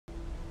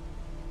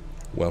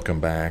Welcome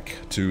back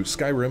to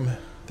Skyrim.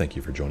 Thank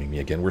you for joining me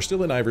again. We're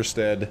still in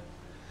Iverstead,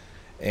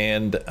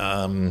 and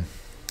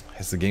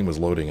as the game was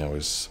loading, I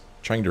was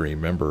trying to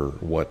remember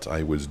what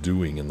I was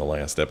doing in the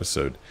last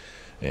episode,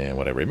 and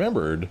what I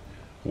remembered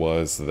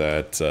was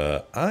that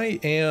I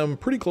am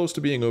pretty close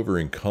to being over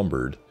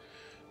encumbered,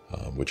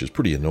 which is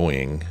pretty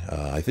annoying.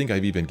 I think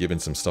I've even given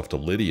some stuff to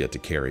Lydia to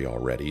carry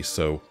already,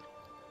 so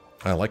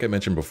like I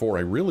mentioned before,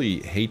 I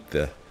really hate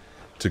to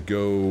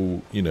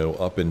go, you know,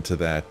 up into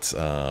that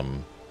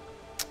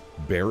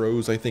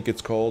barrows, I think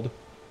it's called,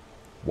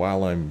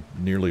 while I'm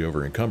nearly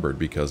over encumbered,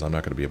 because I'm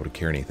not going to be able to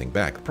carry anything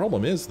back. The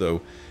problem is,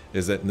 though,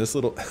 is that in this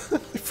little I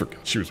forgot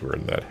she was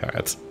wearing that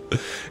hat.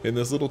 In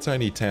this little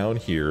tiny town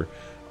here,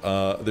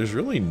 there's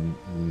really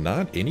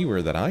not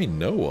anywhere that I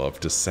know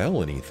of to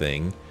sell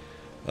anything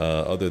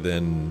other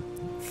than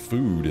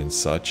food and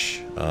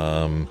such.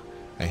 I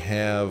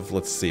have,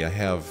 let's see, I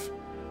have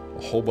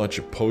a whole bunch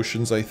of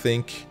potions, I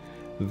think,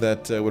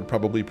 that would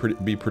probably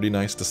be pretty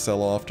nice to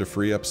sell off to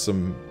free up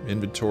some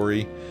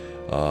inventory.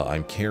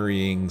 I'm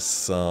carrying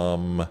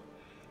some...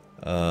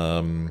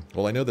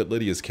 well, I know that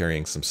Lydia's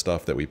carrying some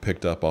stuff that we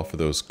picked up off of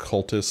those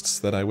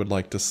cultists that I would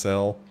like to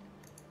sell.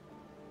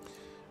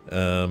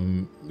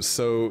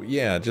 So,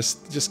 yeah,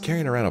 just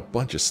carrying around a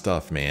bunch of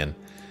stuff, man.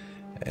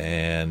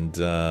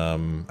 And, I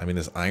mean,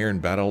 this Iron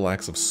Battle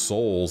Axe of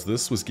Souls,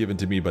 this was given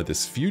to me by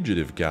this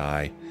fugitive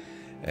guy.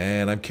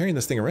 And I'm carrying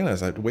this thing around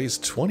as it weighs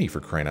 20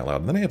 for crying out loud.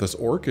 And then I have this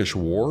Orcish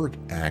War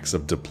Axe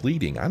of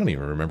Depleting. I don't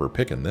even remember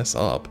picking this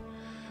up.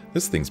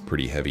 This thing's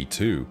pretty heavy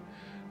too.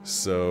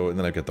 So, and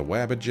then I've got the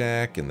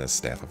Wabbajack and the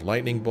Staff of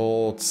Lightning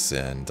Bolts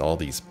and all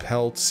these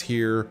pelts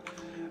here.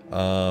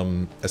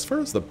 As far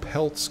as the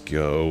pelts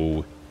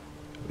go,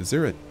 is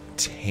there a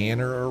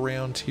tanner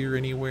around here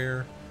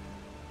anywhere?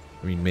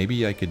 I mean,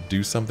 maybe I could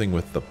do something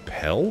with the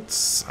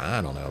pelts? I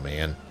don't know,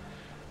 man.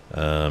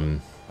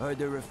 Let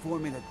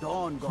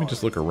me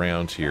just look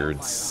around here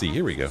and see.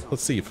 Here we go.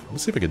 Let's see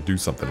if I can do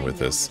something with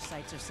this.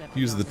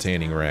 Use the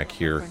tanning rack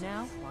here.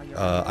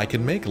 I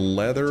can make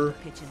leather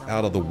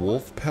out of the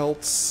wolf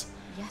pelts.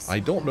 I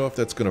don't know if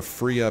that's going to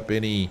free up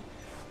any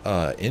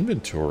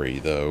inventory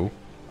though,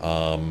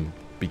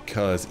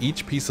 because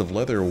each piece of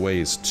leather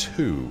weighs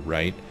 2,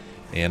 right?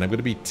 And I'm going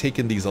to be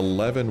taking these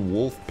 11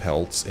 wolf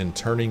pelts and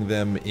turning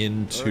them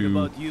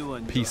into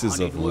pieces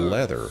of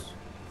leather.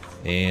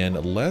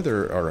 And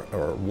leather,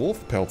 or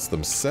wolf pelts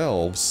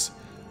themselves,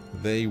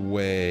 they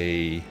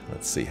weigh...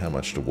 Let's see, how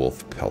much do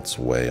wolf pelts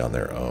weigh on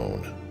their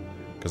own?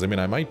 Because, I mean,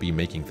 I might be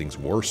making things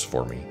worse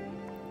for me.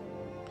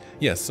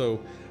 Yeah, so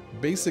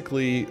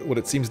basically what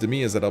it seems to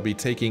me is that I'll be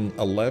taking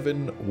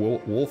 11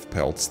 wolf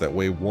pelts that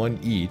weigh 1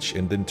 each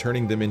and then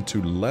turning them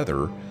into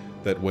leather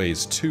that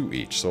weighs 2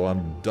 each. So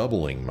I'm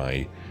doubling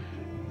my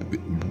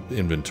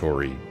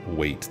inventory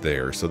weight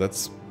there. So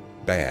that's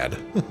bad.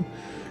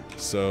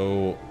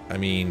 So, I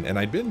mean, and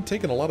I've been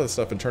taking a lot of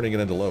stuff and turning it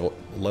into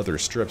leather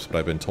strips, but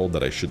I've been told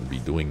that I shouldn't be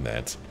doing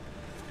that.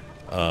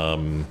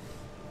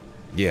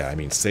 Yeah, I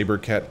mean, saber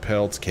cat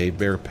pelts, cave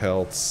bear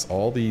pelts,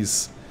 all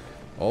these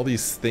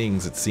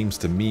things, it seems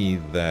to me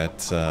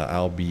that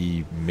I'll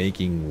be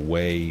making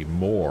way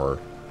more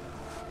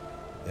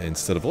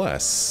instead of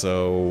less.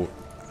 So,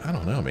 I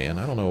don't know, man.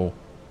 I don't know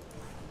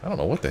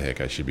what the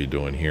heck I should be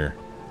doing here.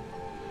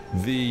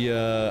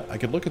 I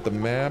could look at the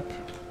map.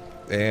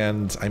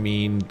 And, I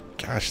mean,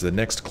 gosh, the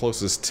next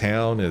closest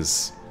town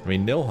is... I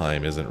mean,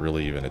 Nilheim isn't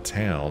really even a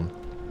town.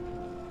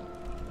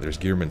 There's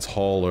Gearman's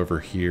Hall over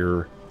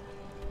here.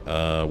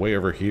 Way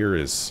over here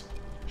is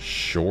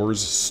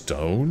Shore's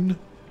Stone?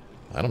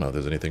 I don't know if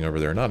there's anything over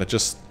there or not. It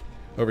just...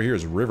 Over here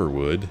is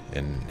Riverwood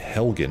and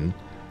Helgen.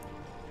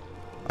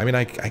 I mean,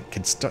 I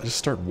could just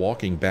start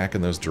walking back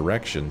in those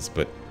directions,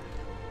 but...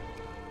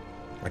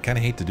 I kind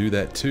of hate to do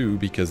that, too,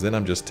 because then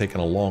I'm just taking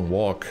a long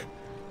walk...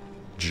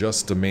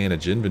 just to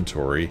manage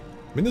inventory.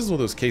 I mean, this is one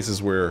of those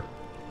cases where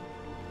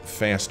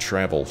fast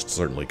travel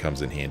certainly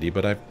comes in handy,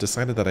 but I've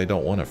decided that I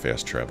don't want to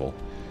fast travel.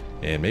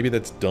 And maybe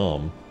that's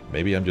dumb.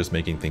 Maybe I'm just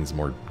making things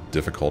more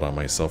difficult on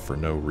myself for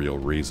no real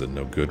reason,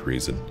 no good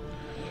reason.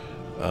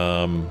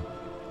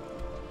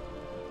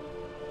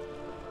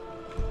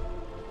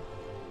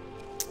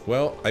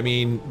 Well, I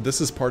mean, this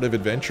is part of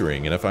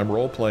adventuring, and if I'm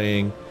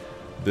role-playing,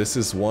 this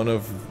is one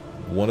of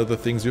the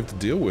things you have to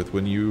deal with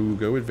when you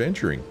go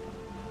adventuring.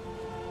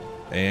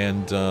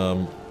 And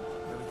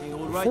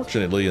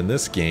fortunately, in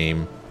this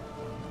game,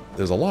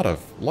 there's a lot of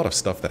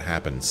stuff that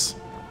happens.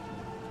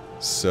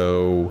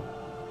 So,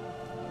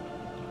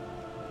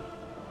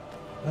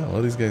 oh, what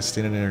are these guys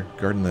standing there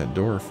guarding that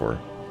door for?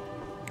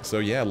 So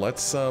yeah,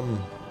 let's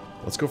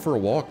go for a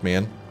walk,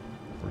 man.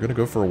 We're gonna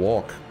go for a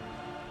walk.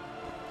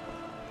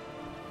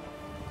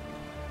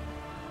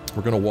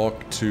 We're gonna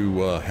walk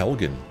to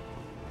Helgen.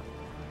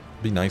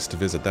 Be nice to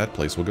visit that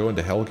place. We'll go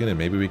into Helgen and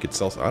maybe we could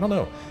sell. I don't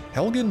know.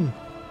 Helgen.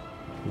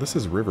 This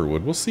is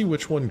Riverwood. We'll see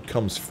which one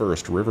comes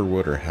first,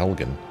 Riverwood or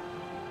Helgen.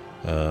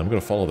 I'm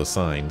going to follow the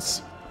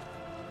signs.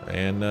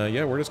 And,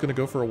 yeah, we're just going to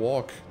go for a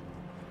walk.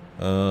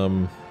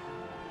 I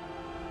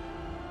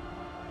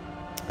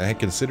had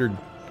considered...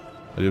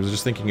 I was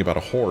just thinking about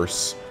a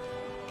horse.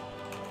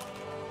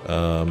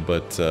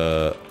 But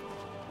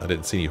I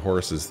didn't see any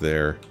horses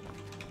there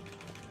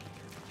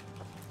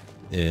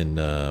in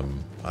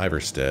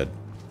Iverstead.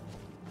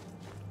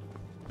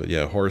 But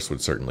yeah, a horse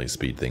would certainly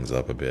speed things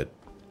up a bit.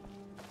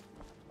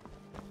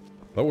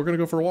 But we're going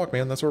to go for a walk,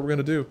 man. That's what we're going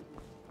to do.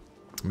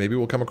 Maybe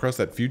we'll come across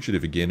that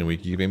fugitive again and we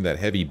can give him that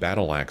heavy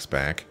battle axe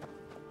back.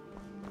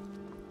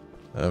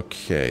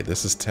 Okay,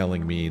 this is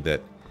telling me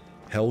that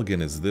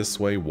Helgen is this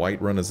way,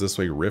 Whiterun is this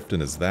way,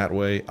 Riften is that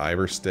way,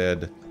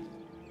 Iverstead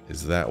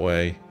is that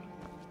way.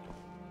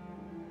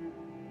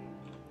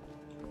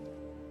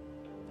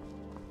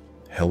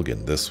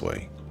 Helgen this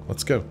way.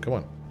 Let's go, come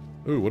on.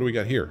 Ooh, what do we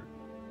got here?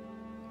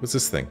 What's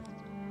this thing?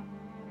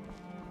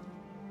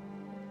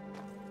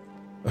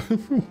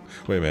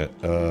 Wait a minute.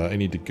 I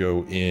need to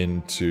go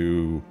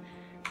into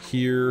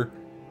here.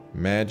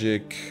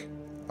 Magic.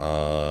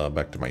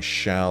 Back to my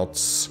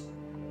shouts.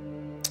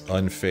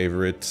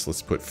 Unfavorite.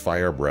 Let's put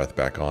Fire Breath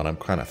back on. I'm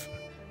kind of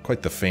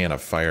quite the fan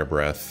of Fire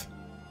Breath.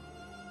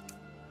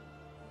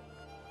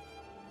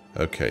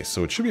 Okay,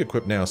 so it should be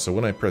equipped now, so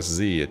when I press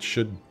Z, it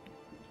should...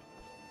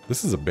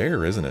 This is a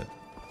bear, isn't it?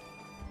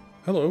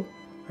 Hello.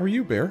 How are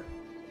you, bear?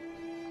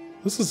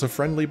 This is a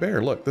friendly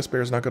bear. Look, this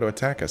bear's not going to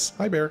attack us.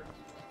 Hi, bear.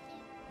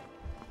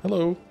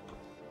 Hello.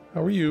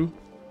 How are you?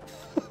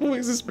 Why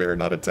is this bear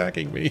not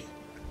attacking me?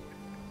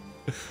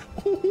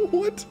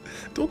 What?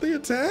 Don't they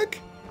attack?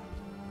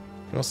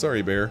 Oh,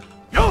 sorry, bear.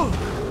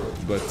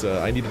 But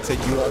I need to take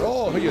you out.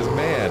 Oh, he is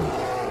mad.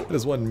 That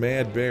is one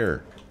mad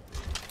bear.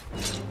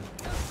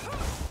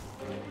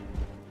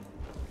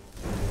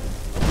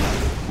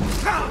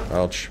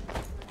 Ouch.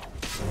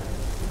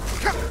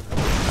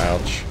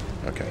 Ouch.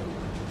 Okay.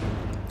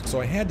 So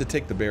I had to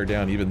take the bear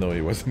down even though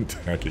he wasn't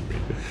attacking me.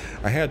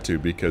 I had to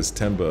because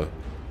Temba,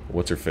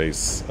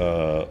 what's-her-face,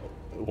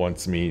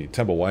 wants me,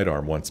 Temba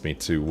Whitearm wants me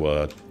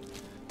to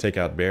take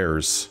out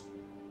bears.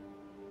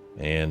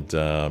 And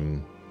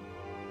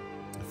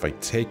if I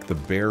take the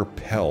bear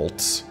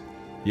pelt,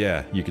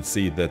 yeah, you can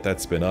see that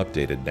that's been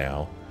updated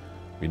now.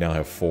 We now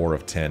have 4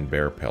 of 10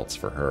 bear pelts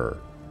for her.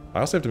 I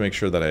also have to make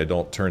sure that I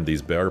don't turn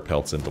these bear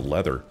pelts into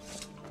leather,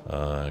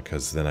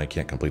 because then I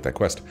can't complete that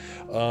quest.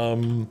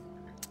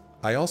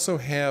 I also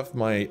have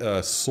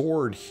my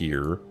sword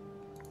here.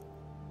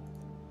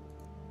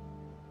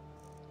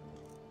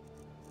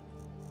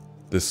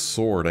 This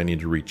sword I need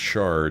to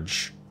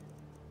recharge.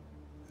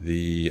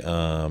 The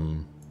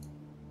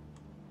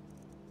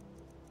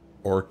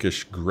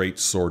Orcish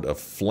Greatsword of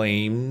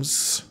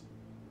Flames.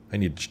 I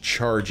need to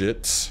charge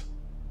it.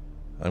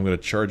 I'm going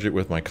to charge it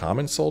with my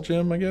common soul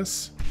gem, I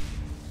guess.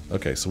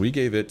 Okay, so we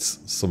gave it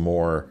some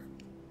more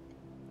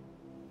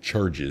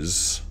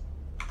charges.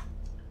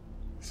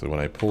 So when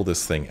I pull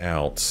this thing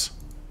out,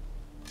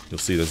 you'll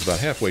see that it's about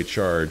halfway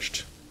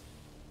charged.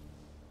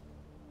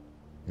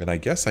 And I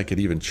guess I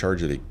could even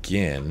charge it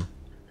again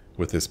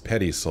with this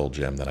petty soul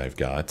gem that I've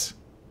got.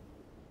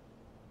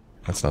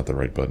 That's not the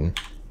right button.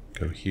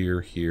 Go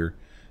here, here,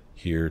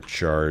 here,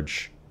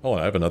 charge. Oh,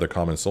 I have another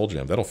common soul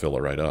gem. That'll fill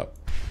it right up.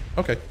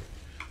 Okay.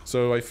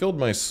 So I filled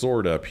my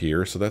sword up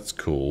here, so that's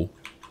cool.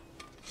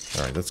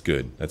 Alright, that's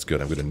good. That's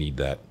good. I'm going to need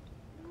that.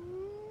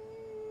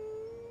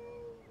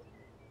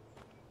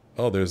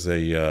 Oh, there's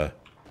a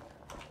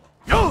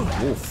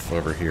wolf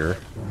over here.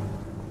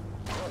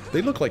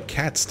 They look like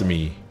cats to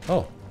me.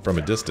 Oh, from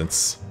a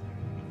distance.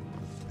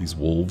 These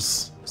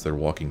wolves, as they're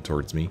walking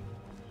towards me.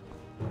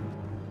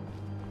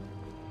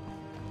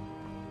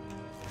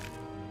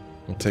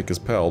 We'll take his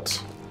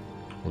pelt.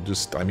 We'll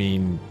just, I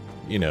mean,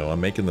 you know,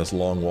 I'm making this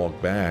long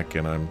walk back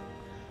and I'm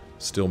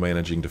still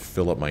managing to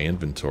fill up my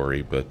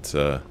inventory, but,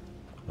 oh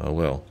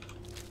well.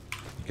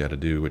 You gotta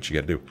do what you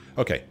gotta do.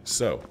 Okay,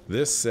 so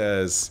this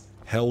says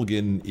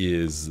Helgen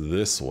is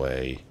this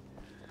way.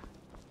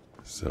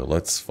 So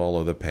let's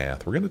follow the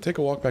path. We're gonna take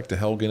a walk back to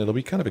Helgen. It'll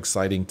be kind of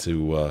exciting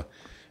to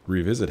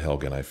revisit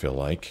Helgen, I feel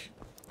like.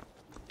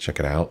 Check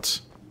it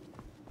out.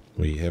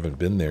 We haven't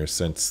been there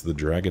since the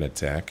dragon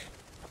attack.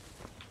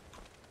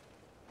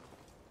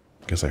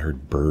 Guess I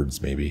heard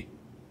birds, maybe.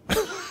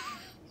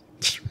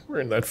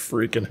 Wearing that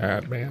freaking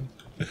hat, man.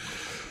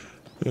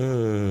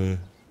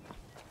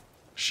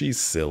 She's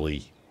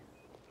silly.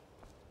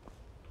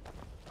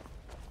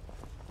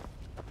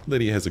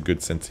 Lydia has a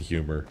good sense of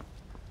humor.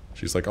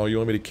 She's like, oh, you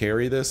want me to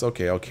carry this?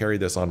 Okay, I'll carry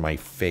this on my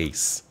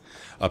face.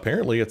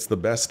 Apparently, it's the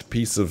best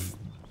piece of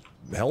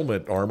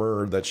helmet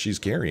armor that she's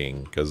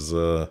carrying, because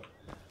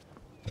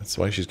that's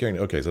why she's carrying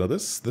it. Okay, so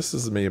this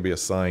is maybe a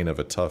sign of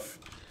a tough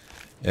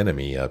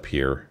enemy up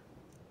here.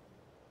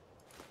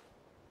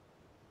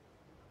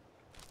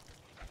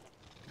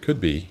 Could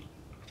be.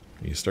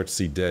 You start to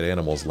see dead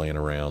animals laying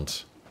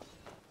around.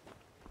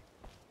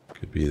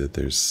 Could be that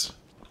there's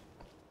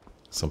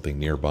something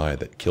nearby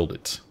that killed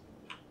it.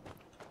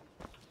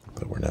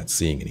 But we're not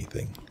seeing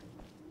anything.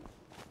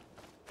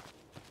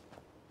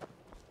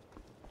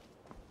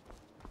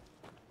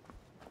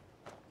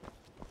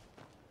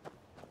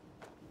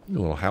 A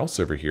little house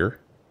over here.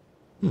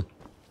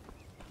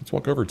 Let's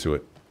walk over to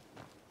it.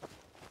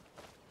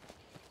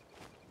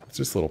 What's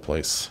this little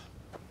place?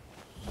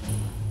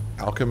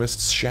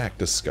 Alchemist's shack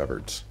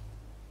discovered.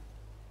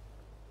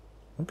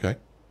 Okay.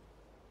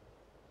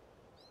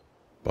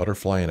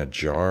 Butterfly in a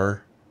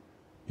jar.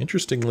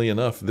 Interestingly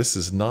enough, this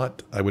is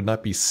not... I would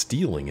not be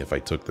stealing if I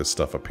took this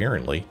stuff,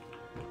 apparently.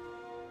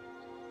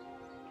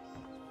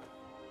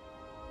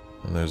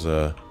 And there's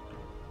a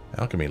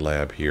alchemy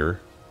lab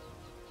here.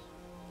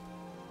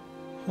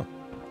 Huh.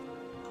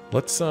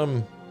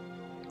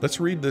 Let's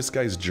read this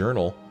guy's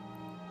journal.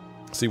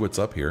 See what's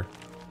up here.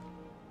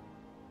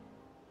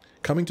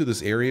 Coming to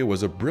this area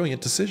was a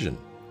brilliant decision.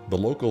 The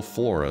local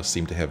flora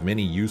seem to have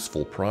many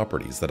useful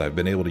properties that I've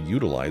been able to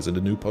utilize into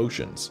new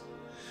potions.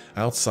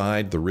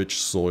 Outside, the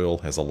rich soil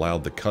has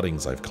allowed the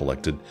cuttings I've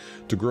collected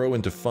to grow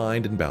into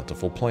fine and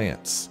bountiful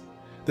plants.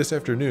 This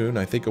afternoon,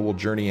 I think I will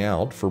journey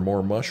out for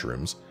more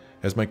mushrooms,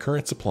 as my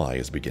current supply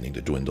is beginning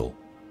to dwindle.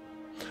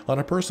 On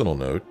a personal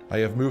note, I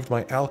have moved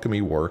my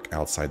alchemy work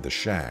outside the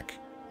shack.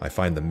 I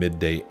find the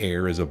midday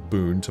air is a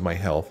boon to my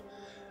health,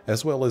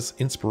 as well as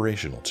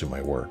inspirational to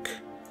my work.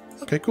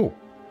 Okay, cool.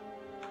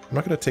 I'm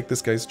not going to take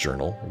this guy's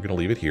journal. I'm going to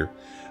leave it here.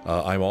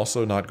 I'm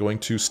also not going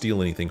to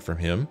steal anything from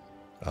him.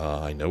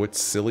 I know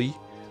it's silly,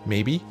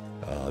 maybe.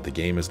 The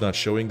game is not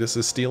showing this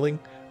as stealing,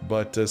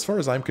 but as far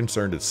as I'm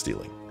concerned, it's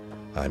stealing.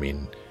 I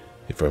mean,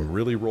 if I'm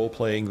really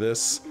role-playing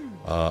this,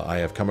 I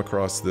have come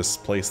across this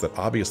place that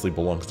obviously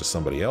belongs to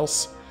somebody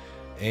else,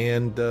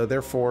 and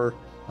therefore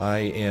I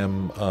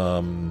am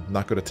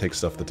not going to take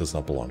stuff that does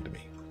not belong to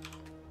me.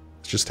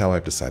 It's just how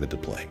I've decided to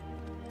play.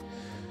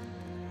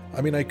 I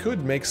mean, I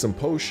could make some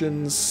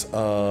potions.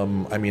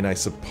 I mean, I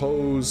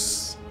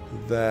suppose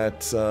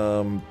that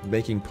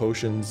making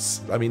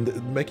potions... I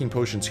mean, making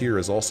potions here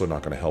is also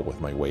not going to help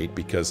with my weight,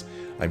 because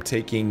I'm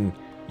taking,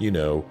 you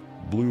know,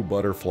 blue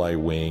butterfly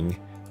wing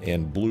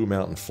and blue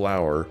mountain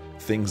flower,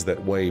 things that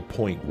weigh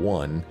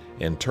 0.1,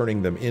 and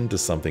turning them into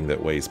something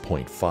that weighs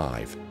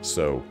 0.5.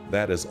 So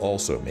that is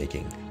also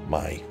making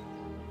my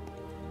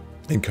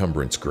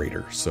encumbrance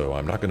greater. So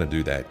I'm not going to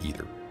do that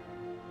either.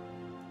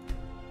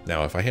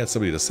 Now, if I had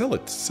somebody to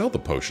sell the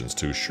potions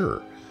to,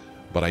 sure,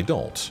 but I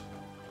don't.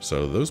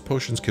 So those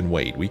potions can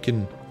wait. We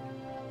can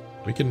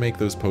make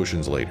those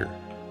potions later,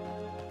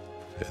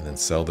 and then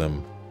sell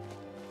them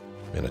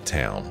in a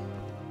town.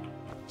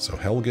 So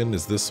Helgen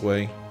is this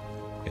way.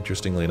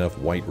 Interestingly enough,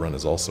 Whiterun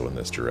is also in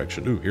this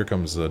direction. Ooh, here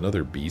comes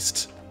another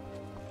beast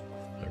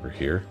over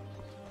here.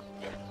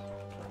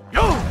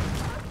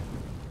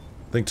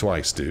 Think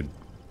twice, dude.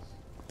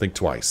 Think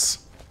twice.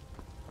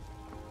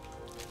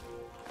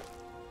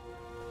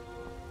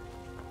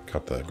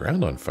 Caught the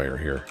ground on fire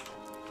here.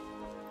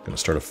 Gonna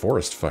start a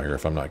forest fire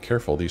if I'm not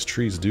careful. These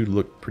trees do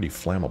look pretty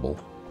flammable.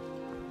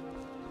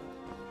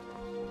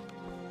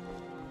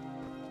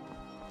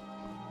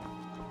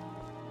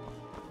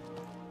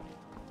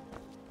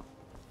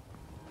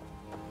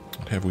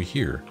 What have we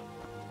here?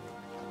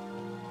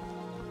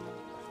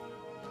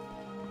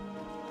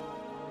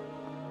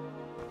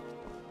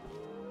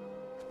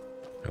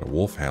 Got a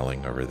wolf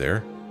howling over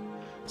there.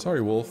 Sorry,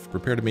 wolf.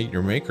 Prepare to meet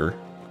your maker.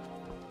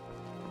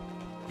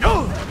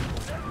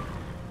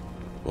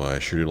 Well, I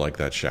sure do like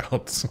that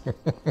shout.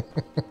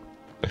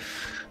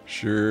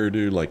 Sure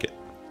do like it.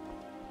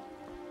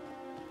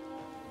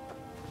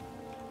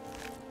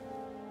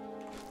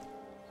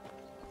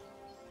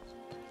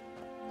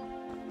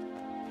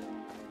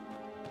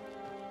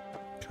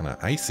 Kind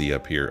of icy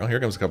up here. Oh, here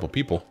comes a couple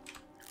people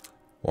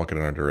walking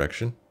in our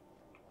direction.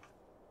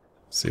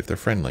 See if they're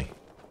friendly.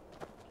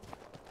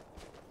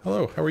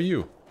 Hello, how are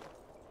you?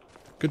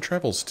 Good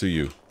travels to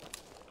you.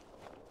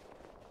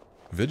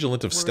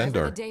 Vigilant of Stendarr.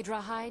 Wherever the Daedra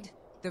hide,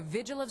 the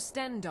Vigil of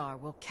Stendarr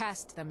will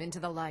cast them into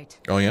the light.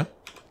 Oh, yeah?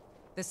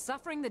 The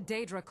suffering the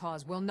Daedra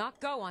cause will not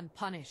go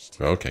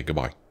unpunished. Okay,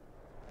 goodbye.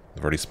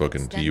 I've already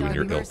spoken to you and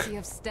your ilk. The mercy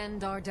of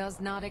Stendarr does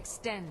not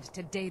extend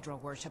to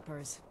Daedra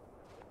worshippers.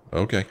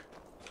 Okay.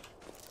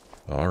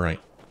 Alright.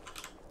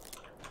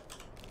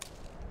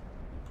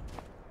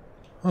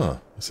 Huh.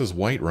 It says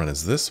Whiterun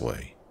is this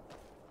way.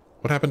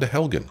 What happened to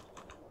Helgen?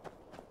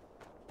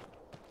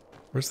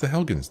 Where's the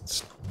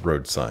Helgen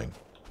road sign?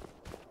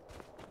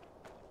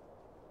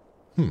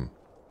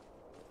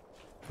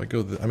 If I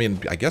go... I mean,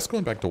 I guess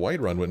going back to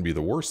Whiterun wouldn't be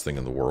the worst thing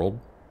in the world.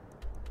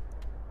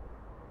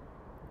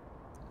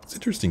 It's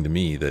interesting to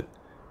me that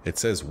it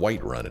says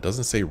Whiterun. It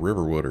doesn't say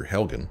Riverwood or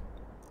Helgen.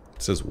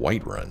 It says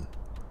Whiterun.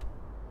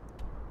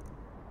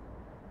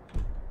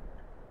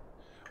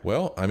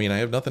 Well, I mean, I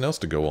have nothing else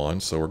to go on,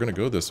 so we're going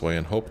to go this way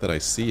and hope that I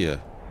see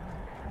a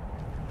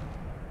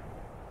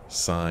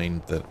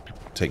sign that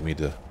take me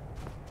to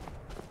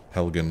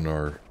Helgen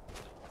or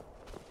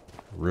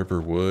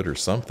Riverwood or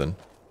something.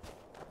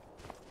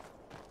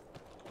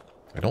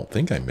 I don't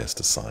think I missed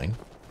a sign.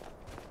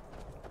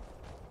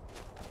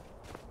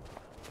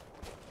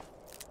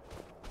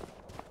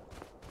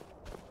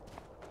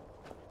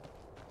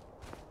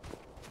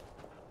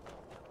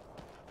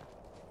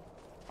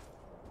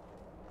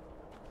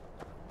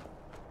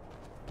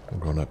 I'm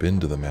going up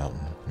into the mountain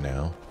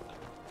now.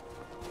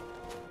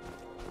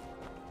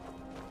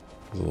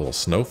 There's a little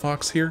snow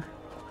fox here.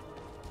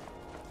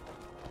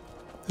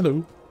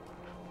 Hello.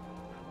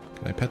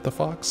 Can I pet the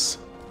fox?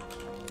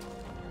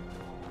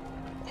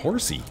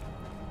 Horsey.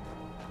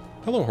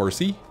 Hello,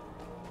 Horsey.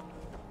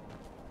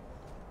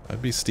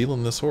 I'd be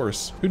stealing this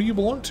horse. Who do you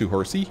belong to,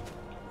 Horsey?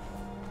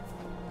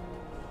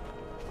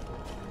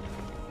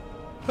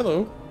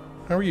 Hello.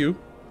 How are you?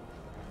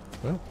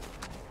 Well,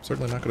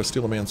 certainly not going to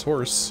steal a man's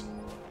horse.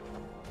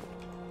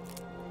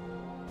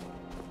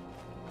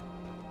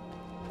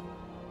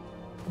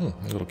 A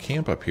little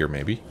camp up here,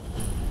 maybe.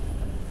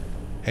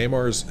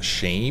 Hamar's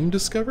shame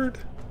discovered?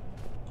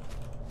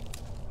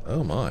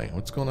 Oh my,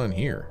 what's going on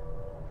here?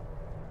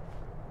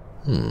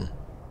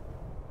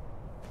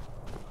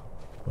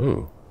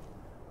 Ooh.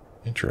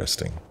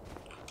 Interesting.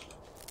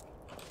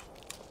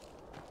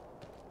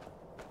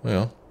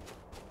 Well,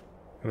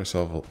 got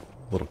ourselves a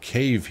little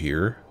cave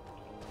here.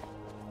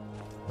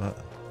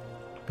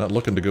 Not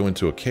looking to go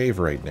into a cave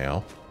right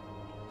now.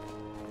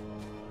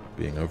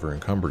 Being over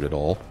encumbered at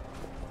all.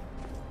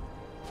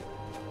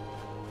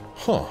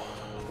 Huh.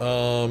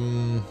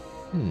 Yeah,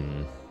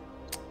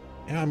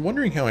 I'm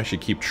wondering how I should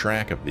keep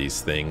track of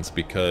these things,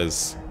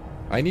 because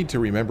I need to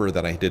remember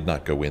that I did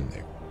not go in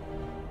there.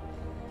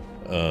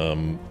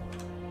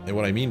 And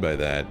what I mean by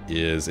that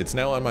is it's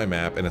now on my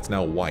map and it's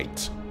now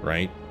white,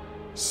 right?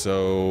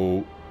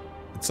 So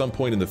at some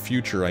point in the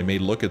future I may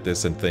look at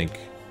this and think,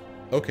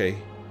 okay,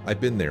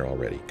 I've been there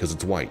already, because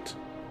it's white.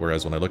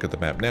 Whereas when I look at the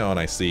map now and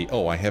I see,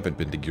 oh, I haven't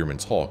been to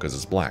Gearman's Hall because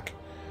it's black.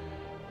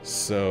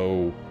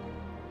 So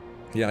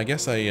yeah, I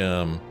guess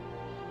I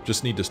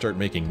just need to start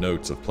making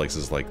notes of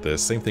places like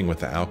this. Same thing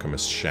with the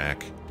Alchemist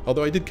Shack.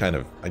 Although I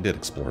did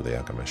explore the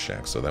Alchemist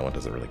Shack, so that one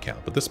doesn't really count.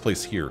 But this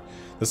place here,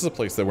 this is a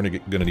place that we're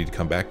going to need to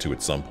come back to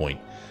at some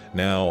point.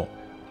 Now,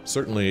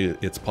 certainly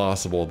it's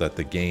possible that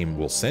the game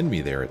will send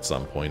me there at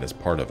some point as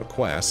part of a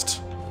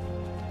quest.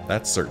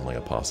 That's certainly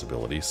a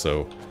possibility.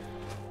 So,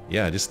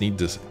 yeah, I just need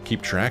to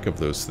keep track of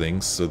those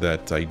things so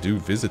that I do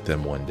visit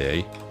them one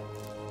day.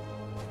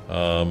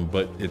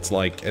 But it's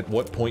like, at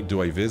what point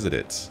do I visit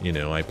it? You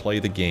know, I play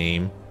the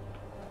game,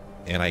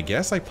 and I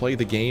guess I play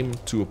the game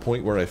to a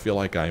point where I feel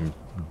like I'm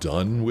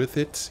done with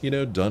it, you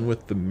know, done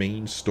with the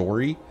main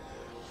story.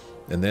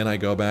 And then I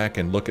go back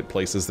and look at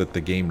places that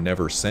the game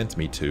never sent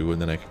me to,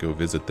 and then I could go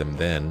visit them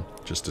then,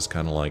 just as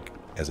kind of like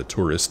as a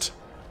tourist,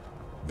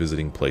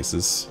 visiting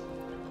places.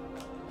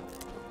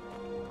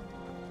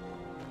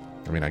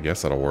 I mean, I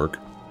guess that'll work.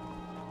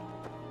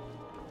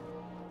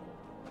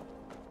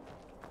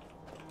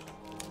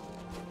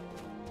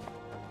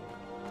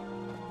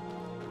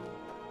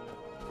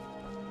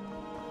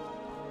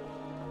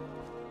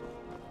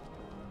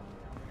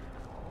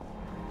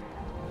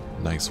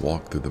 Nice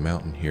walk through the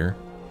mountain here.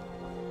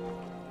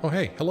 Oh,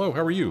 hey, hello,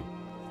 how are you?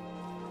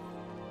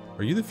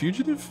 Are you the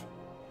fugitive?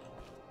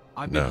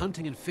 I've been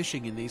hunting and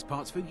fishing in these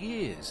parts for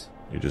years.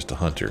 You're just a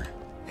hunter.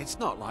 It's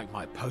not like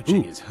my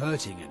poaching is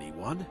hurting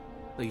anyone.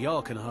 The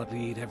Jarl can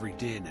hardly eat every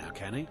deer now,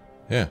 can he?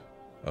 Yeah.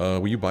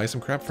 Will you buy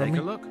some crap from me?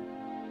 Take a look.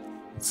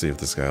 Let's see if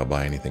this guy will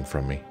buy anything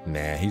from me.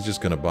 Nah, he's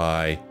just gonna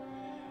buy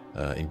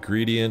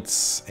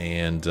ingredients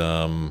and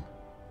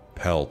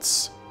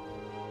pelts.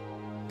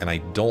 And I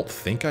don't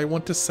think I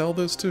want to sell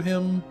those to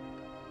him.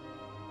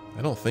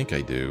 I don't think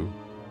I do.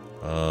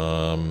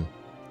 I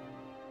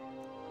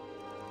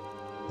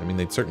mean,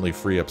 they'd certainly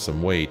free up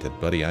some weight, and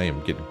buddy, I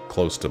am getting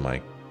close to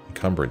my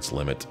encumbrance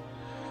limit.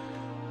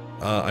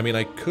 I mean,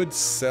 I could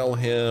sell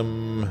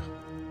him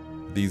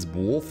these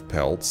wolf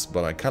pelts,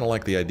 but I kind of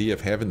like the idea of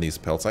having these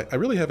pelts. I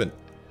really haven't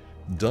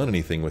done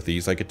anything with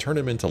these. I could turn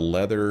them into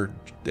leather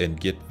and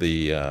get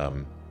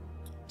the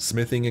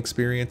smithing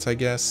experience, I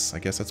guess. I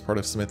guess that's part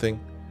of smithing.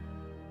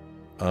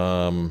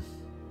 Man,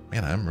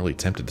 I'm really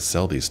tempted to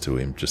sell these to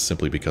him just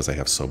simply because I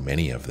have so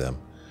many of them.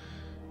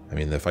 I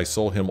mean, if I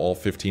sold him all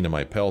 15 of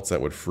my pelts, that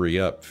would free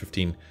up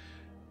 15.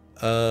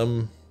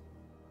 How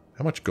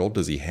much gold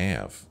does he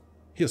have?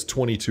 He has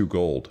 22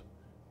 gold.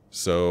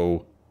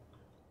 So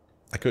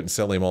I couldn't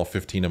sell him all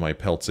 15 of my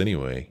pelts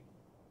anyway.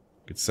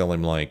 I could sell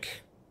him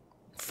like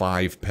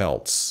 5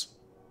 pelts.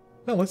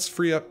 No, let's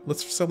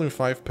sell him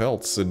 5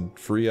 pelts and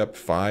free up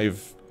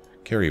 5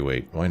 carry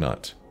weight. Why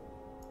not?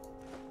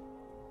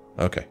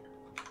 Okay.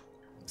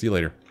 See you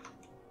later.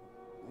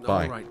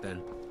 Bye. Alright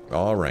then.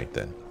 Alright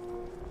then.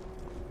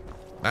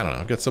 I don't know,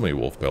 I've got so many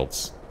wolf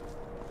pelts.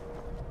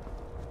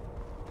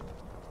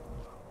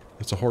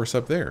 There's a horse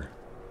up there.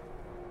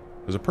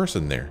 There's a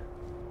person there.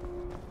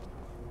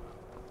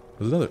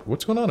 There's another.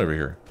 What's going on over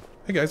here?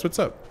 Hey guys, what's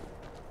up?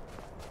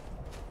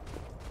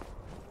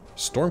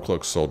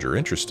 Stormcloak soldier,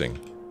 interesting.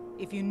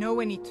 If you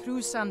know any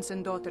true sons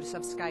and daughters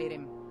of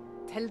Skyrim,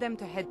 tell them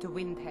to head to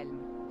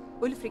Windhelm.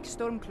 Ulfric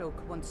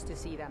Stormcloak wants to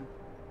see them.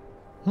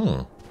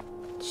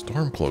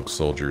 Stormcloak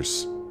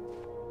soldiers.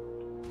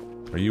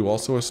 Are you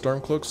also a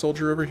Stormcloak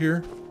soldier over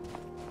here?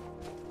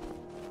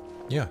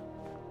 Yeah.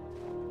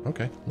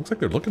 Okay. Looks like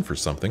they're looking for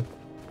something.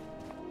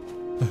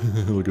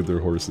 Look at their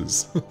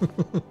horses.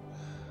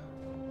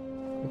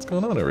 What's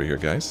going on over here,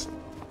 guys?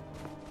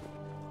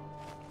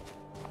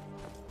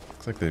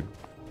 Looks like they've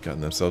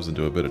gotten themselves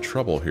into a bit of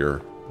trouble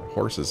here. The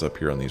horses up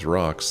here on these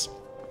rocks.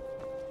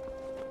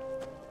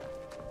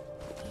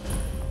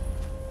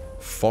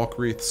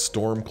 Falkreath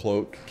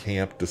Stormcloak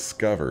camp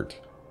discovered.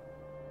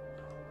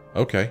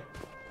 Okay.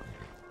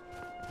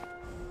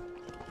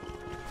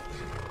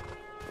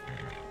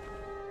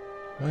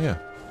 Oh yeah.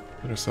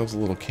 Get ourselves a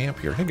little camp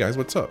here. Hey guys,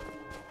 what's up?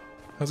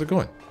 How's it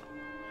going?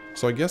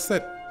 So I guess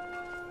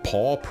that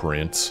paw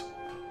print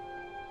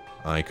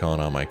icon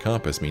on my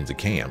compass means a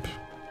camp.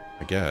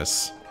 I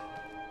guess.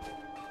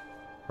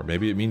 Or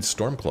maybe it means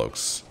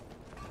stormcloaks.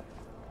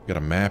 Got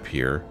a map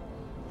here.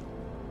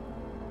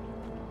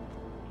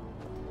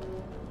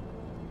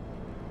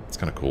 It's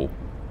kind of cool.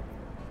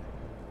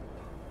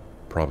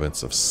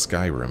 Province of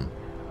Skyrim.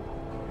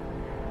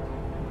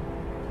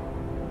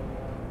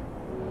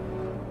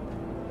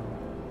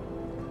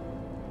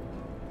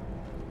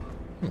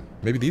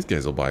 Maybe these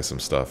guys will buy some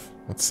stuff.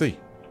 Let's see.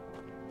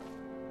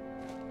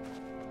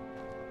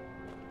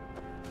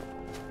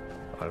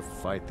 I'll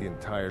fight the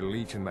entire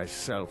Legion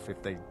myself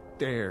if they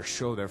dare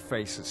show their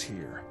faces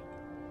here.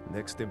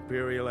 Next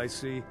Imperial I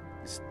see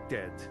is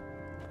dead.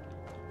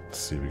 Let's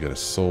see, we got a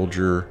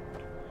soldier.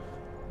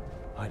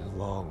 I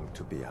long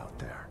to be out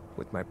there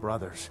with my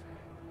brothers,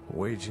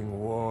 waging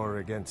war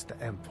against the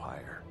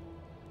Empire.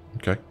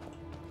 Okay.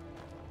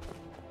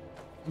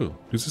 Ooh,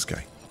 who's this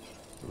guy?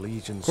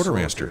 Legion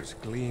Quartermaster. soldiers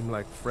gleam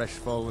like fresh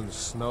fallen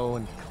snow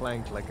and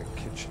clank like a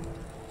kitchen.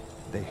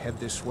 They head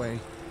this way,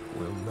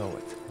 we'll know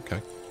it. Okay.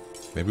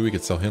 Maybe we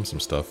could sell him some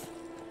stuff.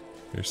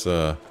 Here's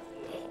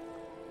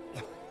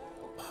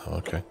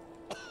okay.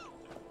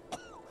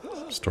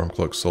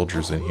 Stormcloak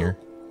soldiers in here.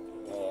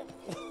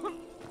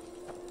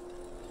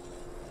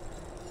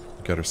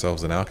 Got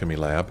ourselves an alchemy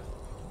lab.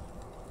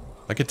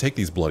 I could take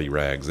these bloody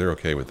rags. They're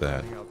okay with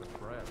that.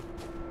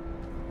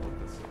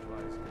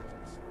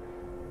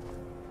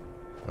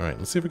 Alright,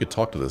 let's see if we could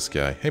talk to this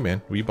guy. Hey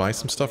man, will you buy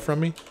some stuff from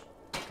me?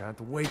 Can't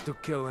wait to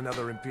kill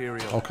another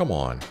Imperial. Oh, come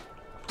on.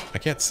 I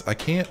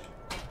can't.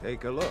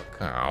 Take a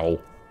look. Ow.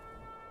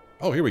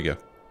 Oh, here we go.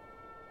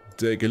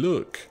 Take a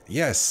look.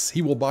 Yes,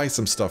 he will buy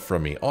some stuff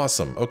from me.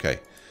 Awesome. Okay.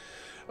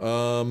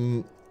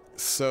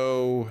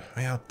 So,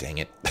 well, dang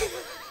it.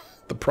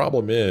 The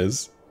problem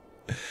is,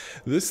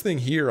 this thing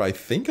here I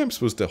think I'm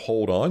supposed to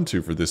hold on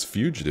to for this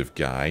fugitive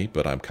guy,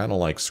 but I'm kind of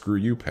like, screw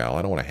you, pal.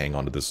 I don't want to hang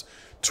on to this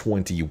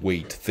 20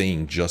 weight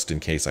thing just in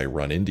case I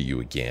run into you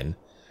again.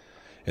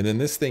 And then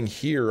this thing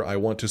here, I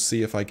want to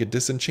see if I could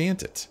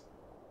disenchant it.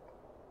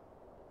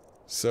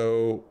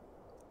 So,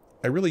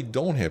 I really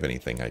don't have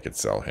anything I could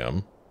sell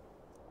him.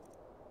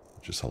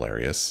 Which is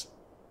hilarious.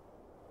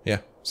 Yeah,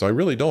 so I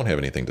really don't have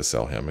anything to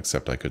sell him,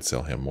 except I could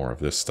sell him more of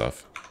this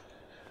stuff.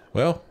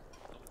 Well,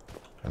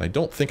 and I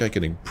don't think I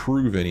can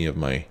improve any of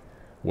my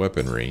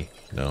weaponry.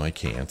 No, I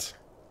can't.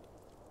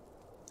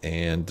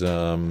 And,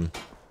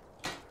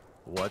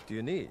 What do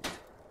you need?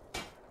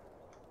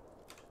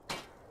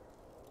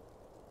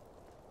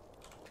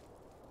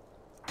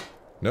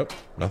 nope,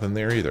 nothing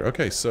there either.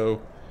 Okay,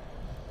 so...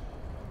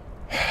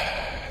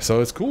 So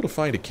it's cool to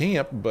find a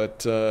camp,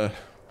 but,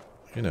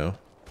 you know,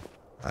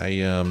 I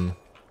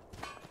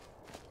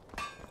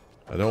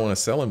don't want to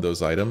sell him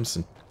those items.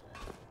 And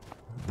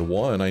the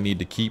one I need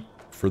to keep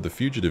for the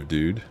fugitive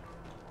dude.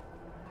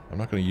 I'm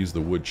not going to use the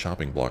wood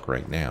chopping block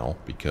right now,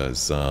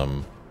 because,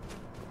 it'll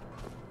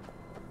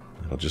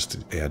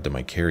just add to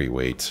my carry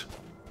weight.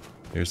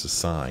 Here's the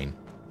sign.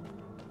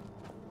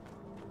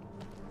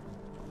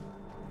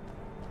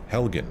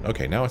 Helgen.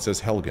 Okay, now it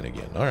says Helgen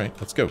again. Alright,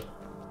 let's go.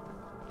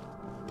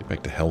 Get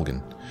back to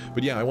Helgen.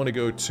 But yeah, I want to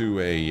go to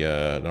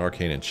an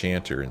arcane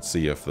enchanter and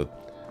see if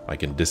I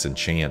can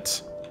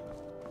disenchant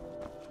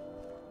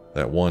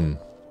that one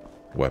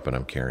weapon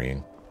I'm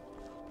carrying.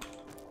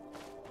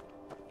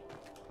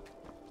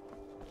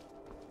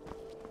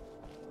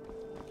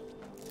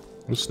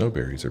 Those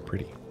snowberries are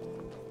pretty.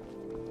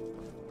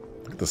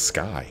 Look at the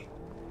sky.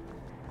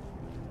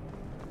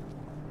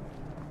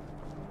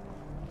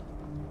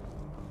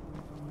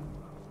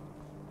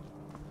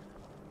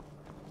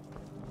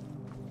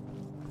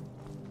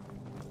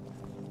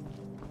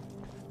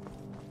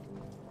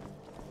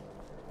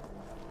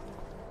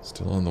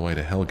 Still on the way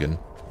to Helgen.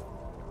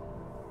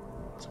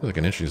 Seems like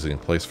an interesting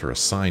place for a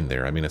sign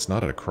there. I mean, it's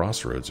not at a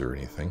crossroads or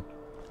anything.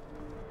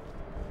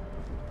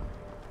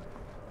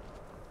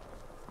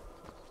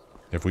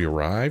 Have we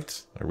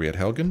arrived? Are we at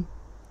Helgen?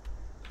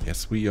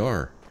 Yes, we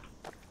are.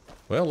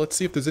 Well, let's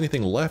see if there's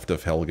anything left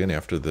of Helgen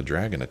after the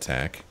dragon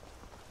attack.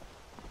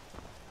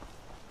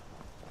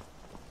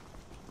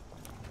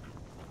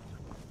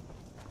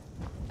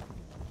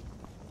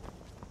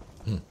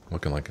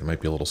 Looking like it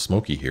might be a little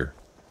smoky here.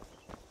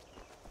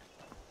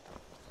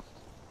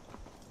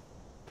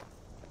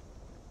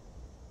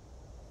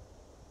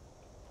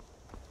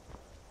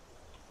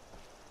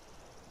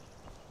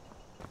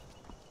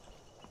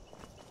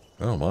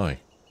 Oh my.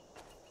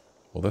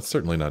 Well, that's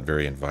certainly not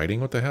very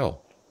inviting. What the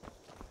hell?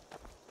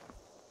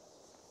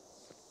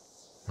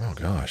 Oh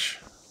gosh.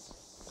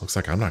 Looks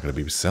like I'm not going to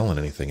be selling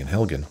anything in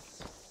Helgen.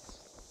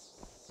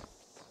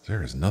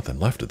 There is nothing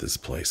left of this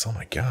place. Oh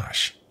my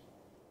gosh.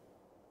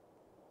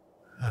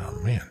 Oh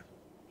man.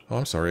 Oh,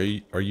 I'm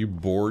sorry. Are you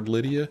bored,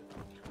 Lydia?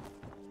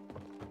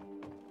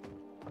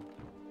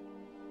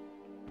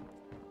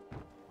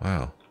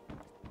 Wow.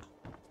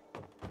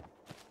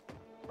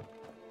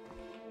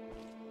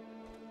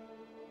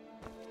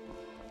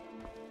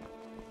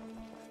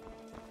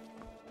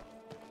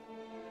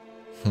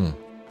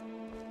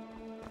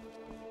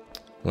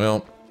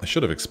 Well, I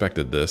should have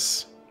expected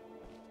this.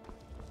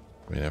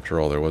 I mean, after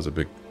all, there was a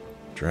big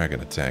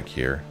dragon attack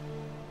here.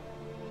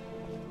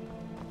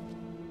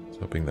 I was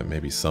hoping that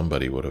maybe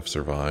somebody would have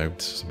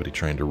survived. Somebody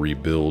trying to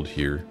rebuild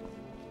here.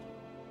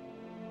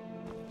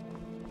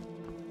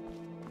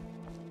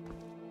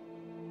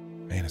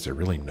 Man, is there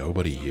really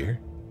nobody here?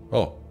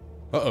 Oh.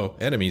 Uh-oh.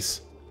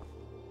 Enemies.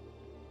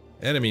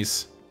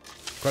 Enemies.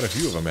 Quite a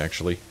few of them,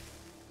 actually.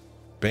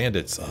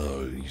 Bandits.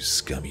 Oh, you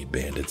scummy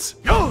bandits.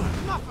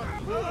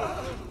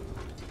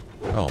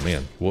 Oh,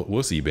 man.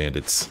 Wussy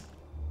bandits.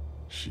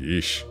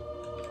 Sheesh.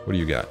 What do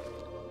you got?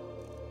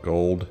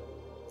 Gold.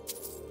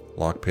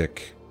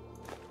 Lockpick.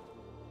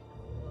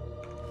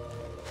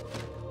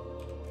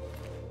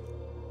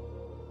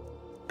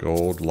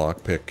 Gold,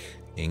 lockpick,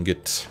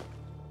 ingot.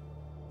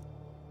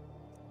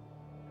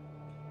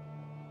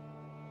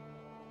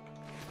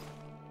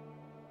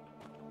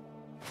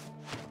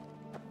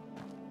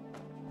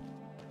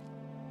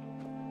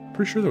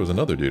 Pretty sure there was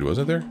another dude,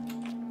 wasn't there?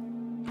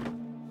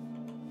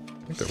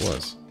 I think there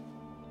was.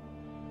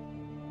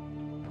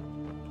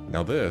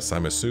 Now this,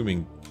 I'm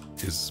assuming,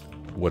 is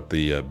what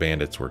the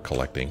bandits were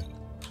collecting.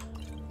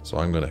 So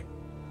I'm gonna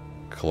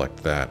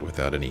collect that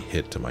without any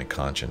hit to my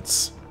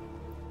conscience.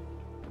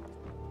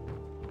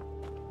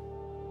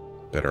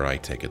 Better I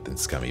take it than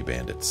scummy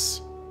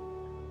bandits.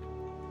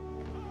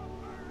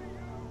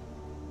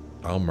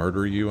 I'll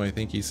murder you, I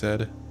think he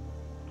said.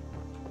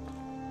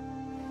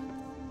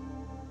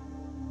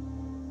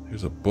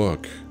 Here's a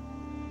book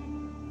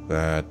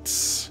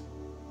that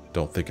I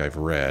don't think I've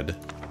read.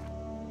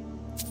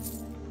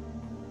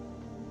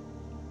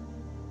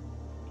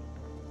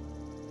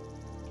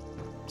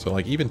 So,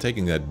 like, even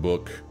taking that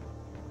book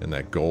and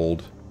that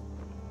gold,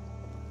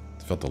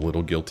 I felt a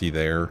little guilty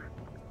there.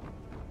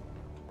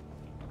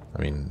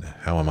 I mean,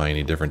 how am I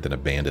any different than a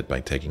bandit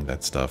by taking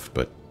that stuff?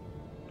 But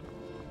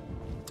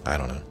I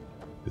don't know.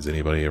 Is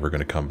anybody ever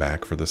going to come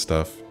back for this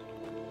stuff?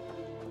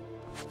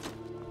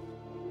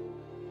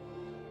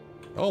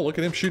 Oh, look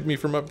at him shooting me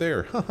from up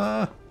there.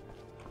 Haha.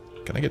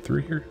 Can I get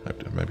through here?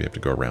 Maybe I have to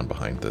go around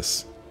behind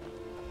this.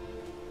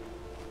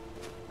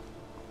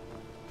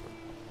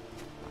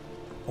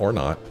 Or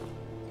not.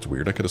 It's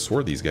weird. I could have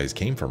swore these guys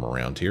came from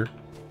around here.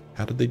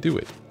 How did they do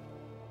it?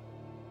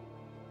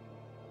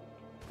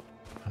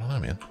 I don't know,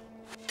 man.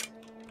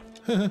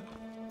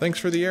 Thanks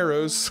for the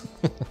arrows.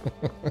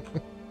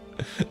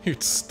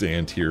 You'd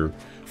stand here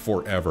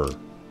forever.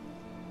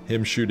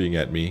 Him shooting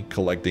at me,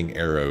 collecting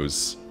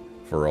arrows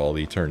for all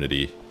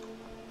eternity.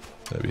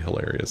 That'd be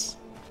hilarious.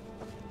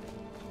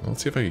 Well,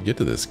 let's see if I can get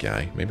to this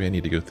guy. Maybe I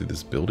need to go through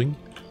this building.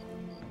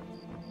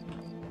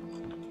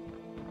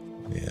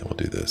 Yeah, we'll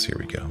do this. Here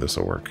we go. This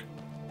will work.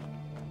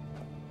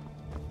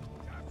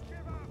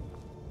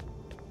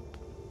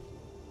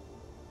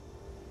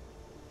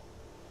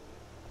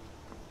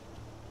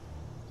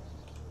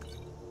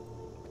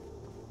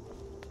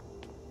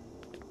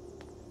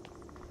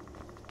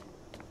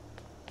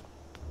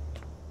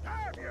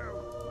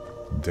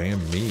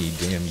 Damn me,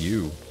 damn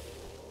you.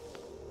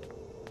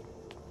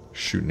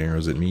 Shooting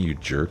arrows at me, you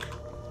jerk.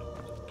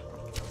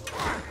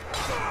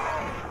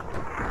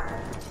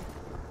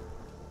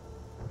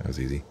 That was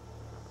easy.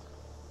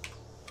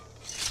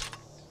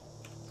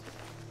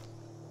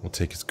 We'll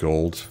take his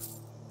gold,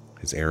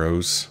 his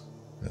arrows,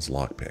 and his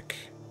lockpick.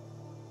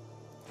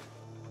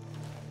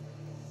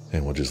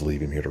 And we'll just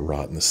leave him here to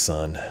rot in the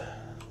sun.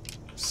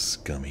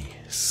 Scummy,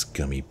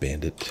 scummy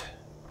bandit.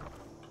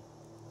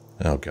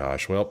 Oh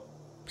gosh, well,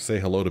 say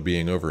hello to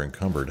being over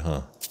encumbered,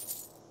 huh?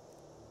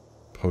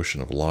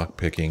 Potion of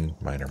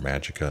lockpicking, minor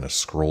magicka, and a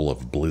scroll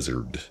of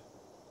blizzard.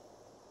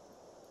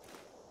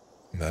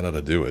 That ought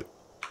to do it.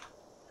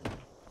 I'll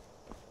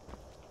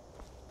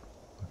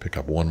pick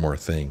up one more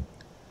thing,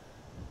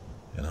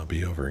 and I'll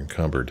be over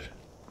encumbered.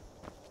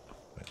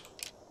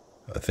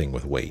 A thing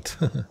with weight.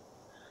 That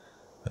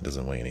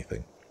doesn't weigh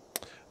anything.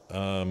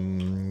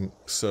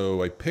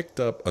 So I picked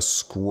up a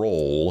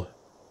scroll.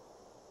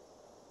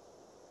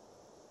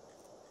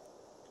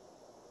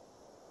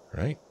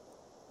 Right?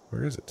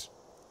 Where is it?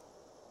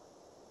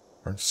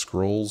 Aren't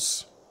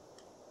scrolls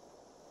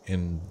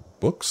in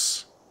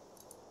books?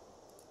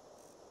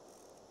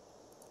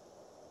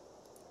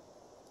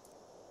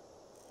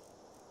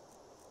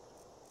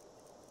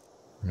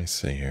 Let me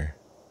see here.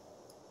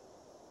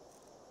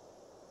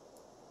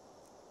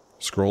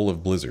 Scroll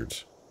of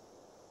Blizzards.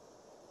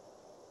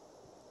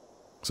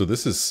 So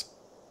this is...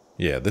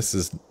 Yeah, this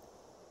is...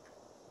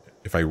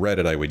 If I read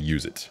it, I would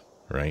use it,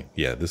 right?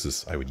 Yeah, this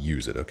is... I would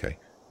use it, okay.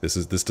 This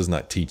does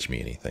not teach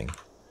me anything.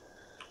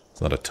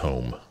 It's not a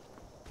tome.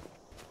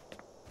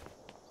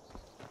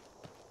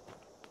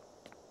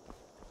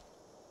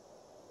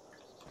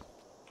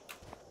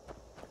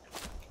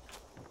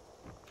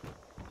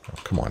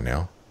 Oh, come on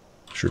now.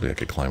 Surely I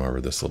could climb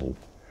over this little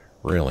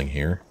railing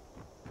here.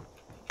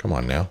 Come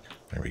on now.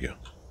 There we go.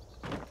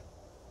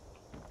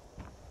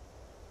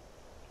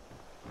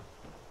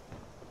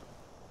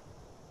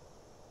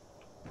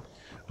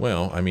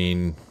 Well, I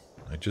mean,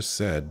 I just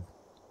said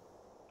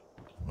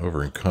I'm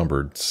over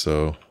encumbered,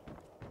 so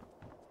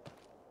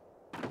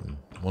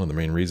one one of the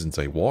main reasons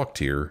I walked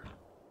here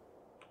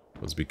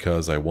was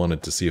because I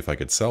wanted to see if I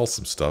could sell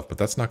some stuff, but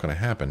that's not going to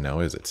happen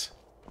now, is it?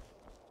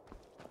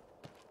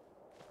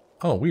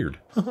 Oh, weird.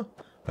 I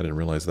didn't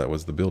realize that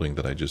was the building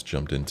that I just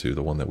jumped into,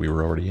 the one that we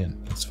were already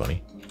in. That's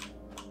funny.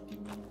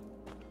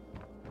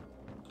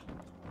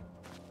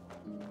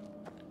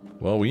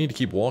 Well, we need to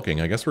keep walking.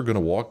 I guess we're going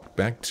to walk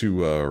back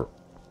to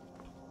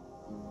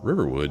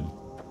Riverwood.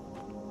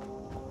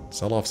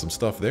 Sell off some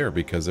stuff there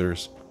because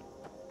there's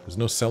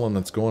no selling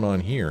that's going on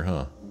here,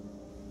 huh?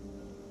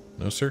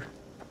 No, sir?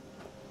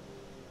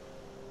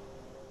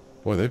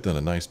 Boy, they've done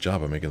a nice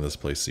job of making this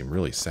place seem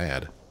really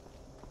sad.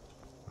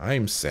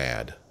 I'm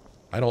sad.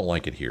 I don't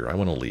like it here. I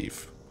want to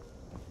leave.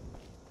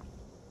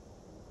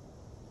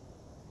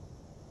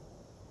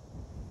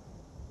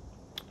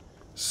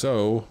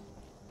 So,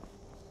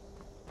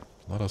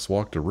 let us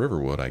walk to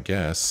Riverwood, I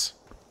guess.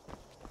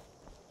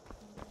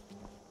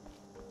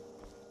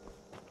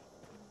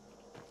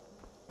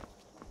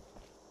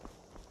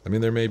 I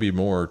mean, there may be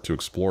more to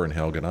explore in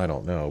Helgen, I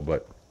don't know,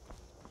 but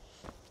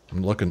I'm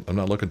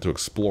not looking to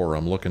explore,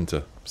 I'm looking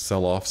to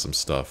sell off some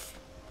stuff.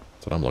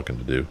 That's what I'm looking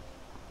to do.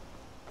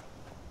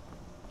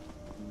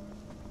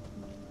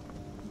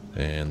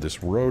 And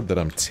this road that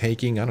I'm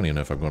taking, I don't even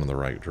know if I'm going in the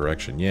right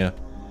direction. Yeah,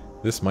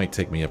 this might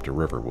take me up to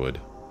Riverwood.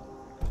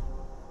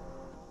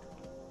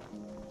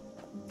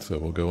 So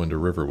we'll go into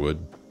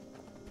Riverwood,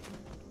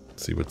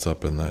 see what's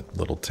up in that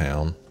little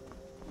town,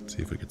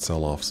 see if we could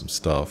sell off some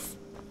stuff.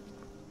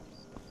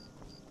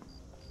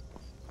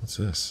 What's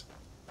this?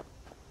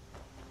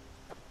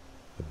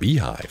 A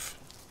beehive.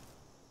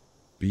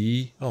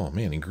 Oh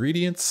man,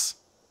 ingredients?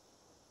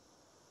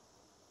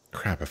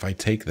 Crap, if I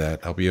take that,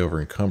 I'll be over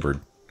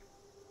encumbered.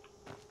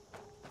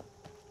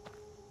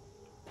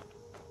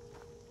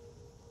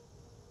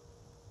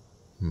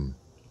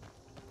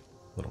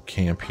 Little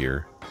camp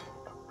here.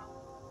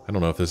 I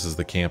don't know if this is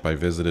the camp I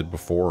visited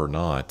before or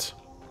not.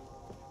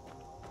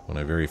 When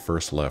I very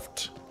first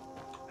left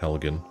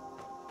Helgen.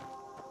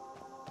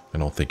 I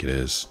don't think it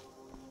is.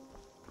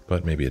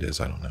 But maybe it is,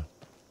 I don't know.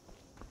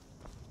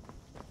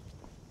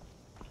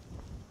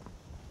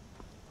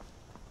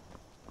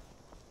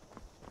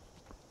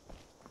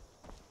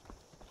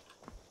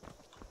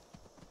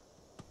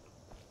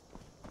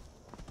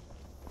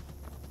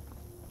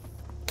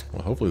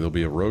 Well, hopefully there'll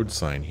be a road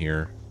sign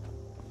here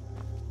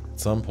at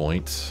some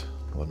point.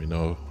 Let me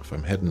know if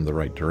I'm heading in the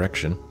right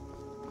direction.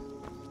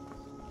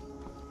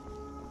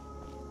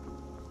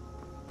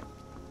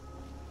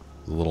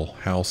 There's a little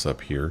house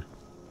up here.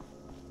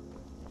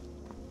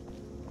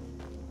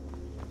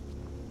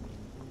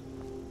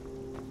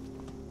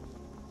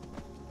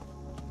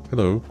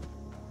 Hello.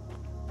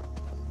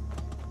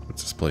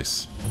 What's this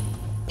place?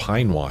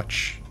 Pine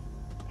Watch.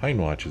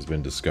 Pine Watch has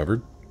been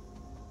discovered.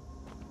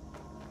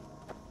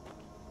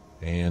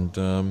 And,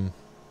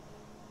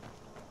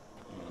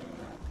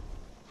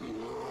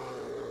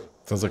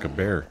 sounds like a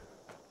bear.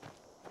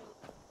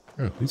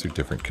 Oh, these are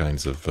different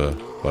kinds of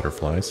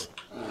butterflies.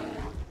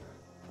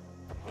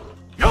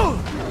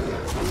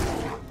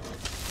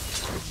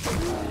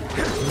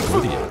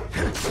 Lydia.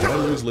 Did I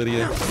lose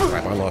Lydia?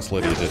 Crap, I lost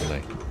Lydia, didn't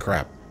I?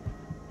 Crap.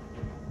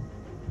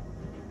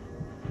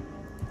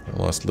 I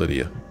lost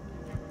Lydia.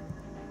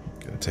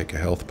 Gotta take a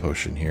health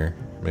potion here.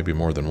 Maybe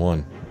more than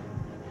one.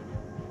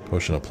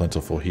 Potion of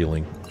plentiful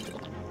healing.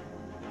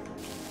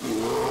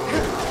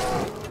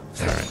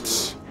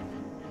 Alright.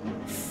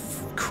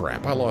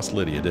 Crap, I lost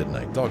Lydia, didn't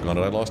I? Doggone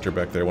it, I lost her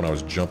back there when I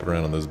was jumping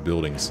around in those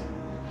buildings.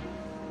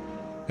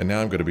 And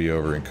now I'm going to be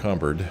over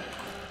encumbered.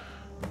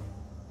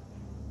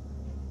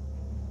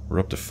 We're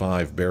up to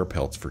 5 bear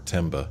pelts for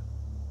Temba.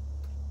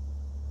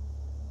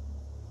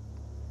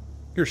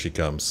 Here she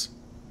comes.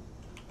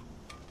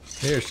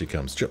 Here she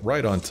comes,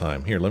 right on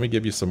time. Here, let me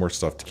give you some more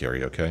stuff to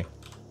carry, okay?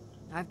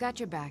 I've got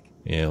your back.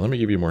 Yeah, let me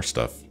give you more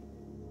stuff.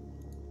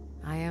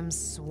 I am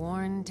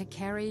sworn to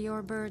carry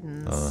your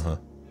burdens. Uh-huh.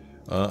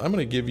 I'm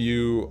gonna give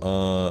you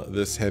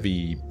this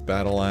heavy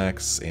battle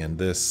axe and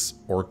this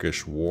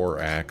orcish war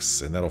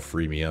axe, and that'll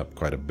free me up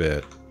quite a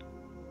bit.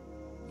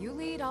 You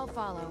lead, I'll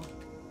follow.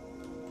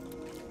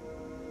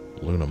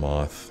 Luna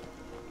moth.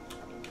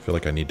 I feel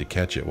like I need to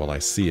catch it while I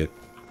see it.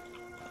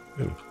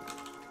 Ooh.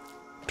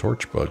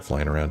 Torch bug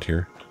flying around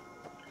here.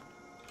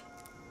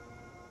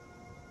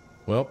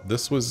 Well,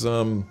 this was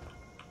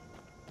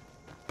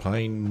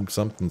Pine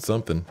something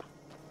something.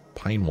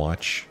 Pine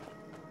Watch.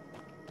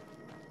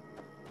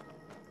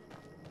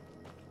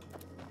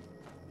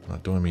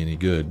 Not doing me any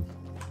good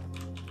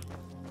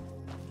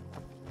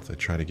as I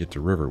try to get to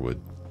Riverwood.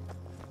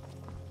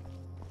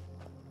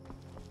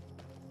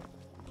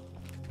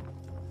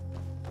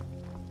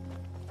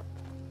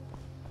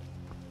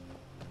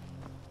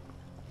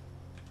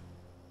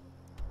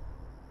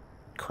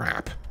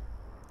 Crap.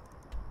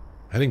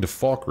 Heading to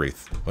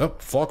Falkreath. Well,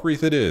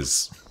 Falkreath it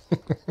is.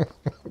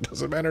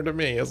 Doesn't matter to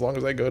me as long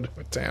as I go to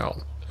a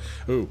town.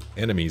 Ooh,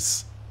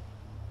 enemies.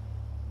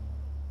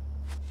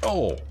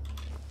 Oh!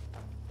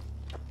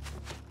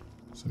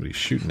 Somebody's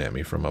shooting at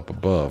me from up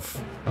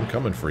above. I'm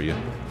coming for you.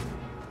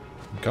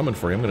 I'm coming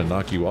for you. I'm gonna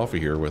knock you off of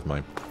here with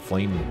my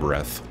flame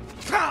breath.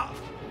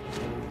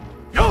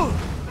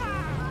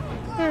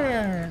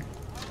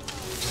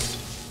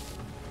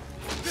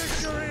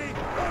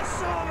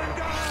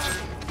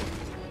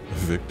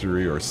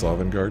 Victory or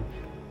Sovngarde,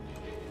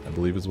 I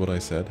believe is what I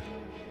said.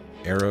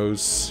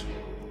 Arrows,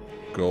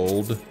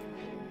 gold,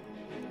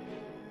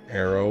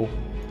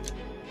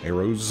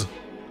 arrows.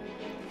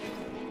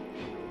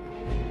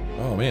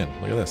 Oh man,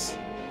 look at this.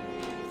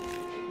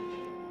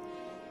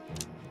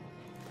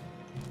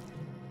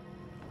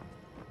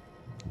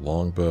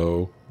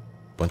 Longbow,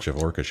 bunch of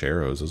orcish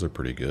arrows. Those are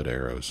pretty good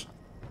arrows.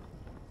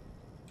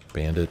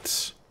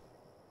 Bandits,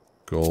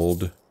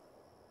 gold,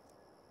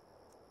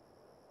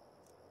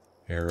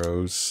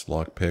 arrows,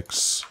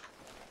 lockpicks.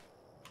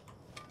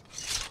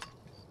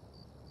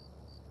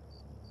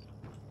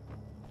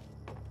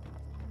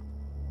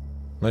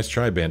 Nice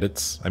try,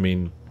 bandits. I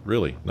mean,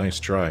 really, nice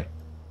try.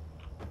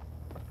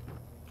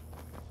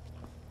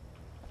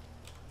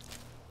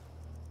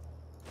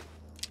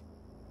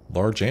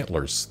 Large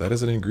antlers. That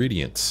is an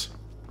ingredient.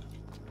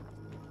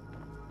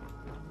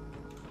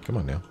 Come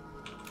on now.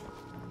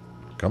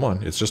 Come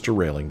on, it's just a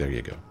railing. There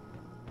you go.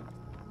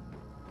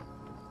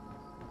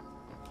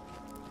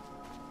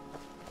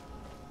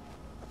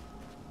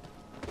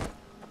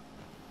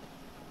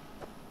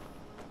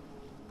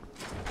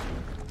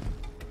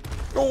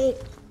 Oh!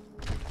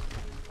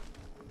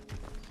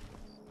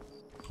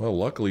 Well,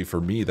 luckily for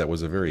me, that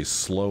was a very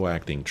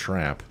slow-acting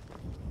trap.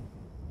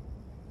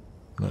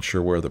 Not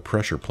sure where the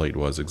pressure plate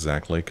was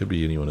exactly. Could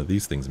be any one of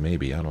these things,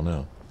 maybe. I don't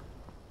know.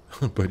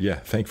 But yeah,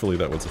 thankfully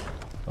that was...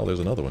 Oh, there's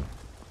another one.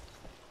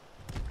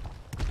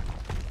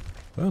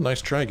 Well,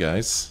 nice try,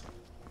 guys.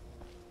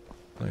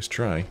 Nice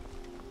try.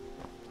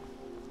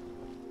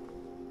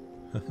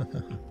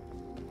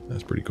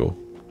 That's pretty cool.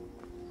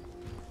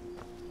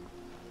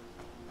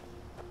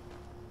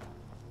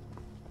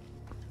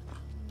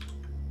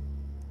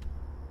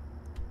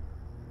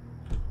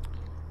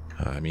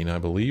 I mean, I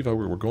believe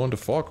we're going to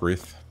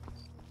Falkreath.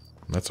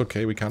 That's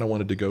okay, we kind of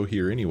wanted to go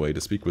here anyway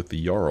to speak with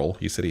the Jarl.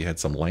 He said he had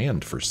some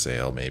land for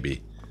sale,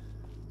 maybe.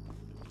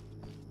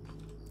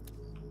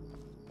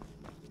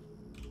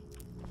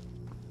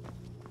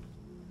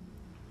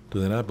 Do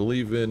they not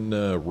believe in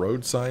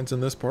road signs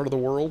in this part of the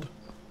world?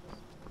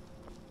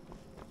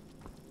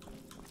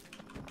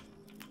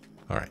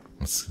 Alright,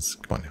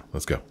 come on now.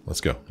 Let's go.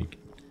 Let's go.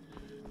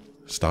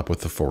 Stop with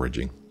the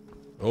foraging.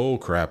 Oh,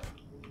 crap.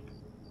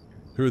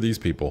 Who are these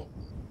people?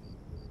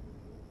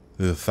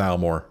 The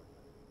Thalmor.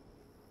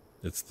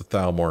 It's the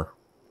Thalmor.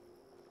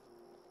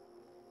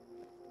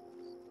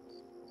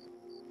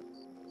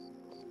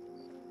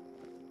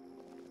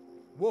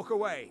 Walk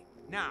away,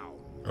 now.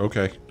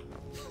 Okay.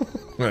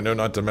 I know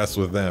not to mess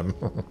with them.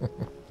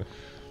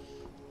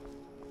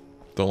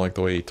 Don't like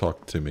the way he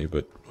talked to me,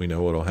 but we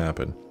know what'll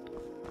happen.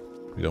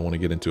 We don't want to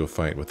get into a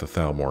fight with the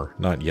Thalmor.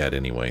 Not yet,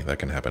 anyway. That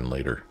can happen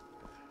later.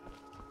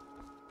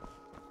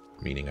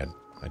 Meaning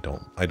I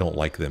don't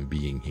like them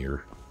being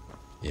here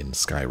in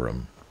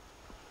Skyrim.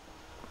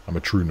 I'm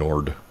a true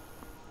Nord.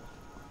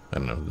 I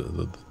don't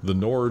know. The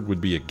Nord would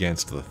be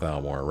against the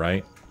Thalmor,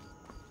 right?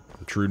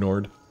 The true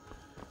Nord?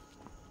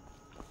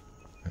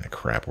 Ah,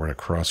 crap, we're at a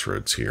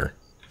crossroads here.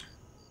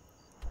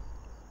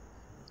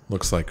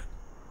 Looks like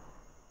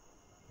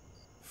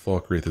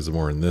Falkreath is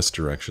more in this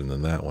direction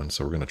than that one,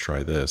 so we're going to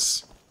try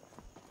this.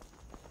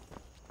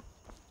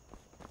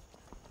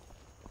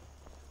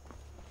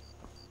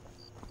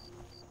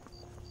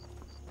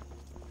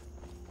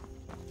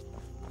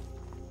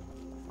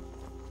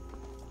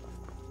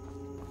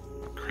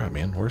 Crap,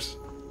 man, where's...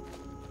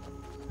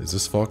 Is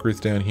this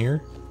Falkreath down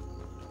here?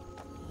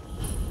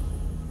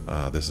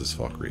 Ah, this is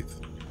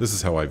Falkreath. This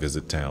is how I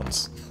visit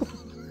towns.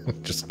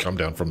 Just come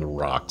down from the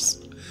rocks.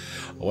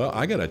 Well,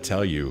 I gotta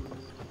tell you,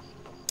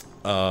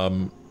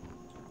 I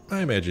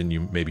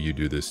imagine maybe you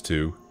do this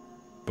too,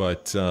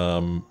 but,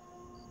 so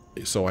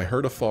I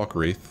heard of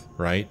Falkreath,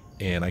 right,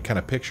 and I kind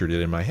of pictured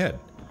it in my head,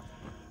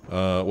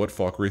 what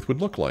Falkreath would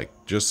look like,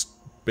 just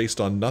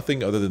based on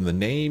nothing other than the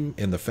name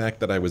and the fact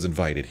that I was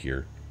invited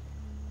here.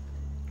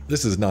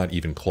 This is not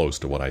even close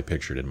to what I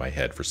pictured in my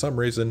head for some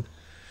reason.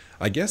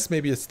 I guess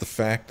maybe it's the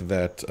fact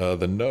that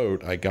the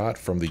note I got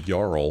from the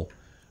Jarl,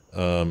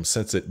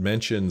 since it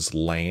mentions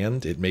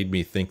land, it made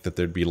me think that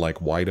there'd be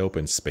like wide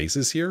open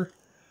spaces here.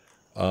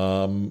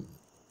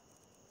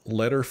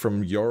 Letter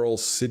from Jarl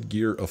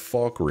Siggeir of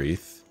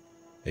Falkreath.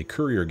 A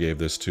courier gave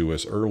this to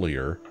us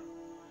earlier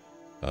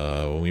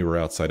when we were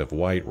outside of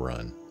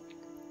Whiterun.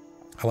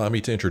 Allow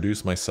me to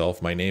introduce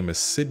myself. My name is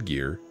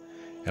Siggeir,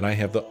 and I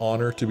have the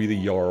honor to be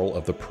the Jarl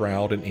of the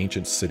proud and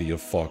ancient city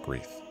of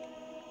Falkreath.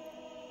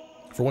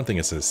 For one thing,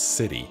 it says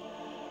city.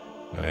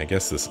 I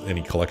guess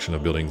any collection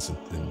of buildings in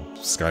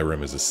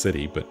Skyrim is a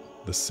city, but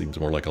this seems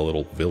more like a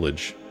little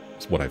village.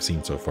 Is what I've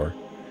seen so far.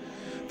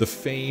 The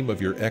fame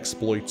of your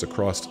exploits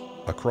across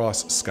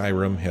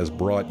Skyrim has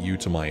brought you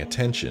to my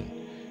attention.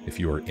 If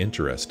you are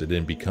interested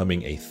in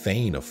becoming a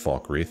Thane of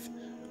Falkreath,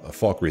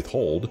 Falkreath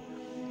Hold,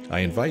 I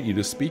invite you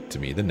to speak to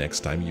me the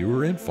next time you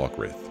are in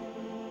Falkreath.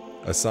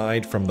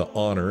 Aside from the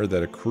honor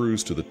that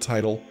accrues to the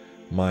title,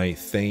 my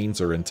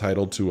thanes are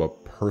entitled to a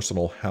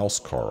personal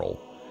housecarl.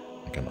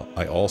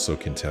 I also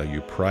can tell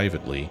you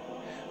privately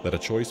that a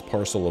choice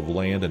parcel of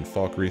land in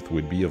Falkreath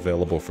would be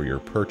available for your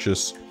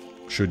purchase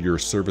should your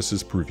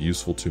services prove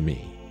useful to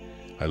me.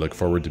 I look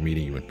forward to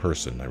meeting you in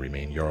person. I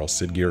remain Jarl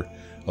Siggeir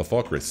of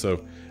Falkreath.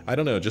 So, I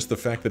don't know, just the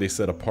fact that they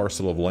said a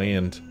parcel of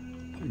land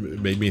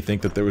made me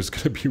think that there was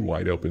going to be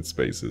wide open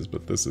spaces,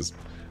 but this is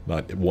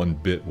not one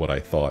bit what I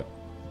thought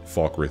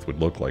Falkreath would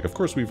look like. Of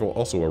course, we've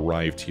also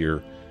arrived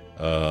here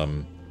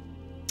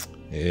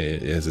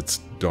as it's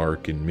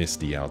dark and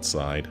misty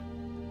outside.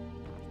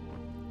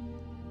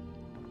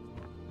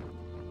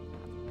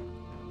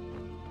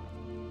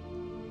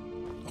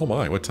 Oh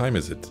my, what time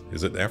is it?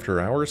 Is it after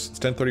hours? It's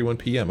 10:31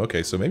 p.m.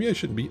 Okay, so maybe I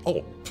shouldn't be...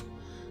 Oh,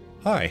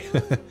 hi.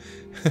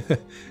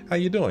 How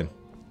you doing?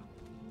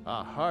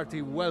 A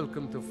hearty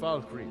welcome to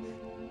Falkreath.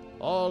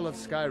 All of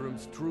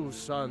Skyrim's true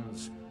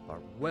sons are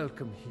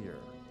welcome here.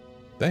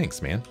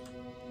 Thanks, man.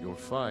 You'll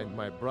find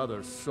my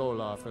brothers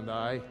Solaf and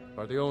I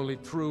are the only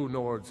true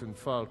Nords in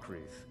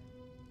Falkreath.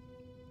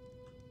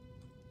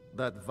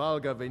 That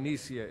Valga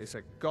Venetia is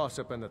a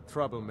gossip and a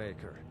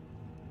troublemaker.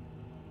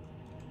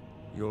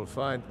 You'll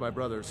find my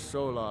brothers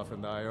Solaf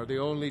and I are the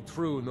only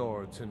true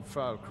Nords in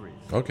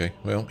Falkreath. Okay,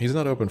 well, he's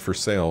not open for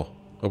sale,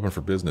 open for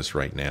business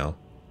right now.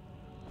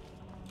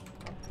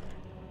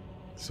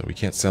 So we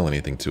can't sell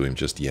anything to him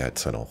just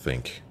yet, I don't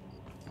think.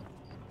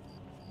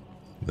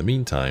 In the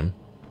meantime,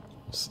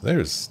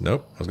 there's...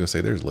 Nope, I was going to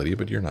say there's Lydia,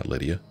 but you're not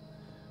Lydia.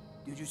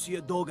 Did you see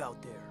a dog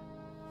out there?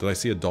 Did I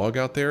see a dog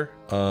out there?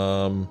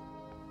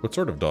 What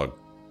sort of dog?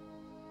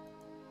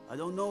 I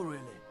don't know,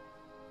 really.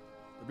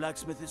 The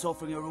blacksmith is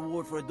offering a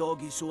reward for a dog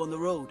he saw on the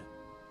road.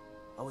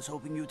 I was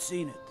hoping you'd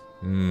seen it.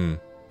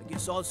 I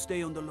guess I'll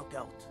stay on the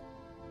lookout.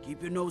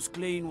 Keep your nose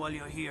clean while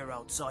you're here,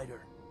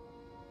 outsider.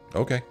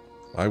 Okay,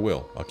 I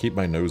will. I'll keep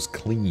my nose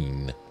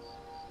clean.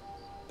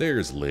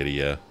 There's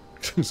Lydia.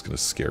 I'm just gonna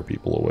scare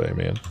people away,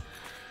 man.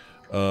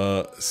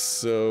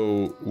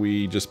 So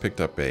we just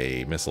picked up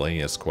a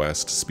miscellaneous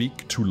quest.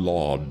 Speak to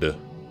Laud.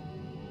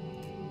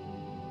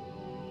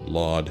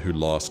 Laud who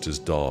lost his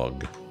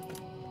dog.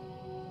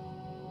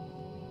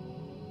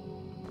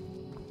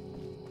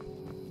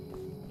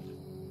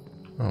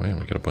 Oh man,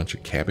 we got a bunch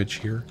of cabbage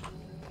here.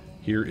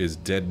 Here is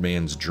Dead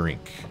Man's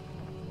Drink.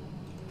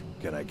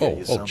 Can I get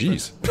you something? Oh,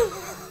 jeez.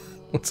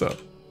 What's up?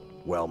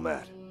 Well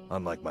met.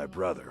 Unlike my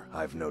brother,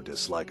 I've no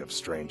dislike of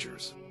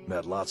strangers.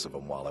 Met lots of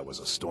them while I was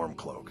a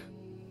Stormcloak.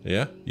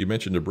 Yeah? You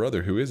mentioned a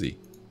brother. Who is he?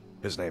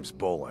 His name's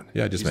Bolin.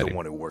 Yeah, I just met him. He's the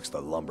one who works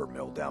the lumber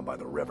mill down by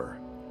the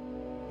river.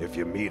 If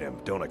you meet him,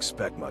 don't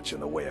expect much in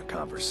the way of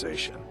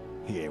conversation.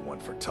 He ain't one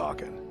for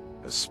talking,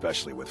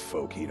 especially with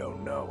folk he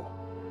don't know.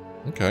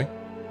 Okay.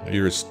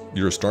 You're a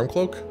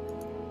Stormcloak?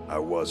 I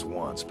was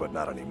once, but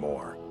not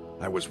anymore.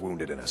 I was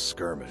wounded in a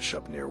skirmish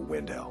up near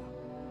Windhelm.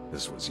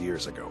 This was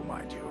years ago,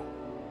 mind you.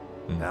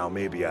 Now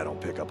maybe I don't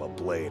pick up a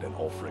blade in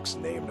Ulfric's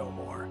name no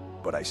more,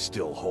 but I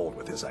still hold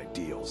with his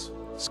ideals.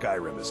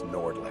 Skyrim is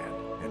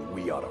Nordland, and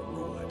we ought to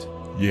rule it.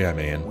 Yeah,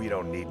 man. We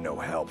don't need no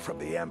help from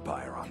the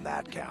Empire on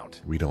that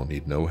count. We don't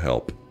need no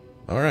help.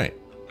 Alright.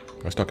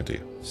 I was talking to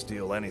you.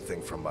 Steal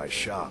anything from my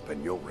shop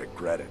and you'll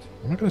regret it.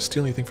 I'm not gonna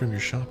steal anything from your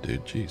shop,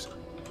 dude. Jeez.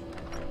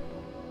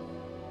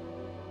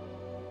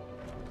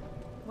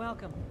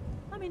 Welcome.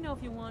 Let me know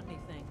if you want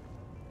anything.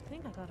 I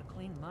think I got a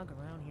clean mug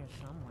around here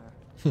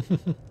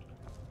somewhere.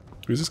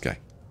 Who's this guy?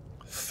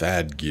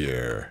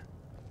 Thadgeir.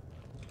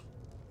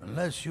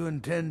 Unless you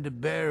intend to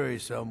bury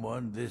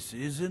someone, this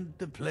isn't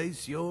the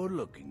place you're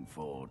looking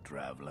for,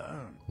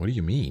 traveler. What do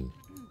you mean?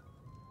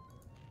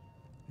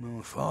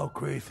 Well,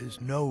 Falkreath is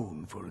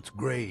known for its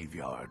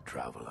graveyard,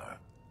 traveler.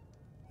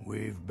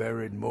 We've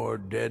buried more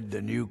dead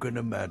than you can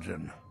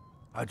imagine.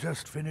 I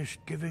just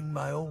finished giving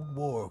my old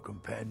war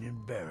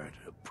companion Barrett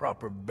a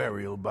proper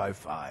burial by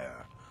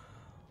fire.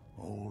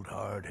 Old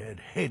Hardhead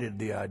hated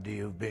the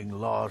idea of being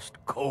lost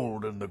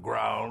cold in the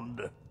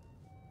ground.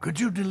 Could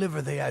you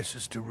deliver the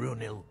ashes to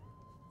Runil,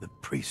 the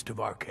priest of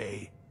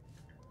Arkay?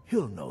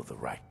 He'll know the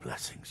right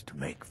blessings to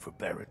make for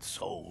Barrett's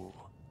soul.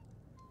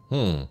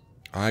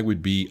 I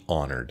would be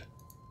honored.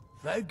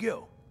 Thank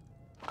you.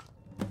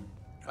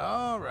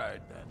 All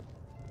right, then.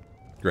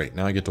 Great,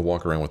 now I get to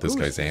walk around with this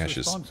guy's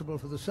ashes. Responsible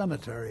for the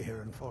cemetery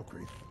here in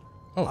Falkreath.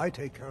 Oh. I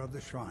take care of the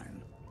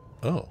shrine.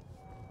 Oh.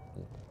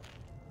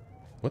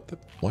 What the?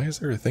 Why is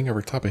there a thing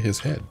over top of his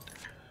head?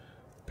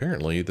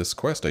 Apparently, this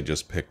quest I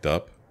just picked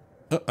up...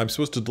 I'm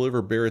supposed to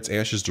deliver Barrett's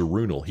ashes to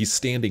Runil. He's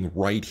standing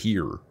right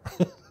here.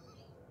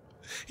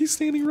 He's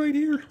standing right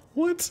here.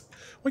 What?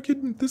 Why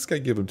couldn't this guy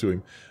give them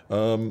to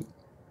him?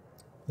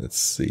 Let's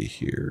see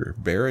here.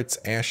 Barrett's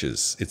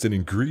ashes. It's an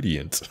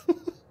ingredient.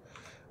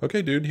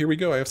 Okay, dude, here we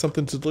go. I have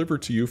something to deliver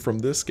to you from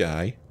this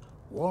guy.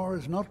 War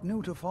is not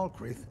new to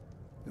Falkreath.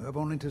 You have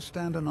only to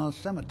stand in our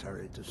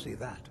cemetery to see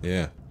that.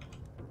 Yeah.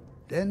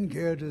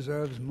 Dengeir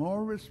deserves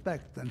more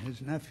respect than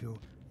his nephew,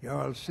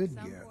 Jarl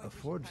Siggeir,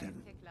 affords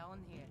him.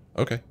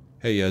 Okay.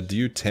 Hey, do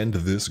you tend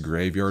this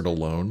graveyard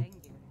alone?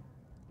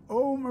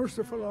 Oh,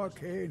 merciful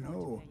Arkay,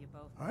 no.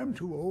 I'm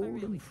too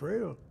old and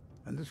frail,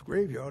 and this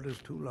graveyard is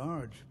too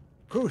large.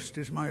 Kust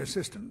is my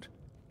assistant.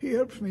 He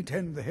helps me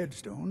tend the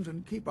headstones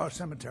and keep our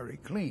cemetery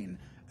clean,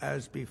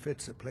 as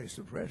befits a place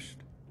of rest.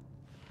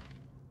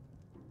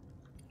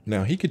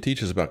 Now, he could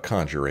teach us about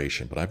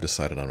conjuration, but I've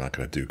decided I'm not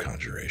going to do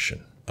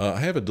conjuration. I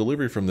have a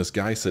delivery from this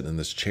guy sitting in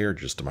this chair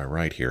just to my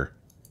right here.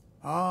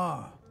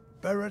 Ah,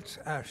 Barrett's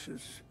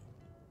ashes.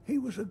 He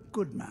was a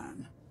good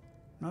man.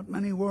 Not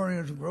many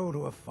warriors grow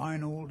to a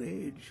fine old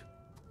age.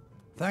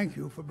 Thank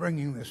you for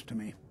bringing this to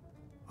me.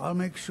 I'll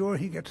make sure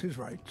he gets his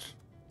rights.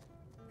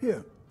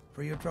 Here,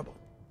 for your trouble.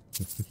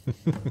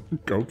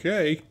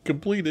 Okay,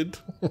 completed.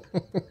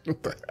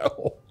 What the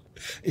hell?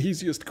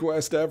 Easiest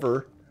quest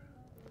ever.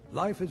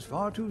 Life is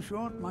far too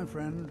short, my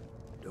friend.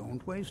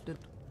 Don't waste it.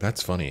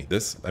 That's funny.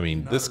 This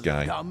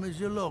guy... Dumb as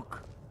you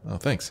look. Oh,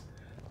 thanks.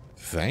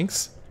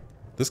 Thanks?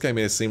 This guy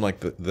made it seem like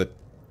that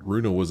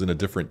Runa was in a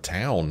different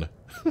town.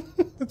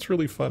 That's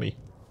really funny.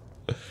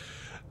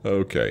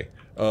 Okay.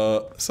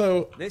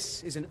 So...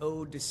 This is an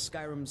ode to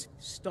Skyrim's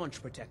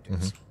staunch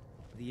protectors,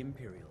 the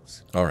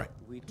Imperials. Alright.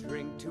 We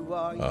drink to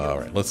our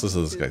Alright, let's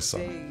listen to this guy's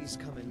song.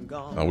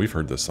 Oh, we've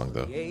heard this song,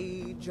 though. The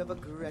age of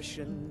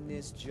aggression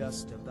is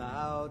just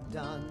about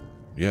done.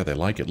 Yeah, they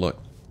like it,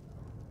 look.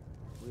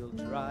 We'll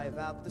drive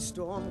out the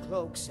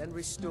stormcloaks and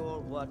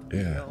restore what we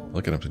know.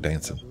 Look at him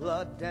dancing. Our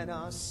blood and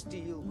our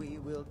steel, we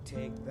will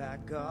take back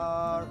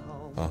our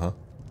home. Uh-huh.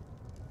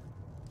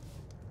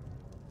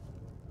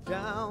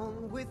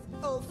 Down with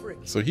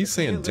Ulfric. So he's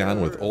saying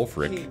down with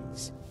Ulfric,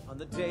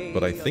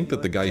 but I think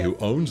that the guy who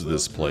owns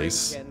this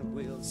place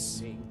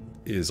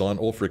is on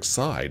Ulfric's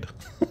side.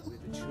 We're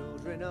the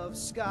children of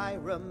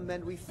Skyrim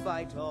and we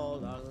fight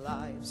all our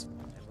lives.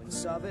 And when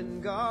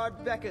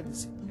Sovngarde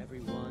beckons,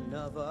 every one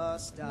of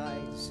us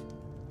dies.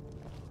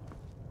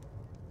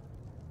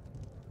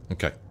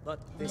 Okay. But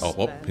this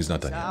he's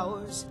not done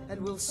land is yet. ours,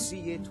 and we'll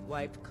see it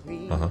wiped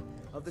clean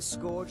of the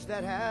scourge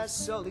that has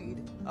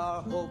sullied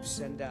our hopes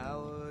and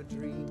our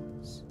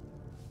dreams.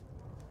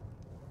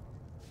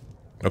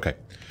 Okay.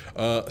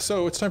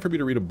 So it's time for me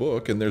to read a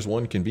book, and there's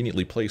one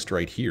conveniently placed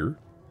right here.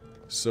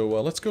 So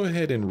let's go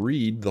ahead and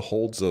read the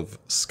Holds of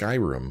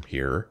Skyrim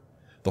here.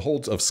 The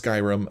Holds of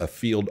Skyrim, a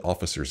Field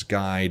Officer's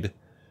Guide.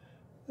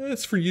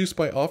 It's for use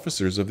by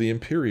officers of the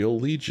Imperial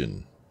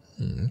Legion.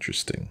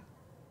 Interesting.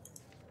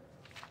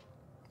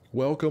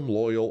 Welcome,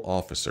 loyal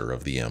officer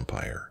of the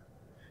Empire.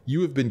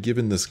 You have been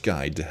given this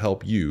guide to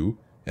help you,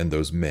 and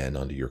those men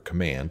under your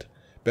command,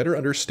 better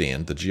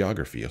understand the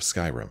geography of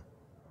Skyrim.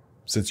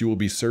 Since you will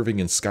be serving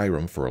in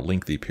Skyrim for a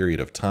lengthy period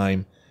of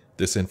time,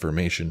 this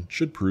information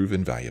should prove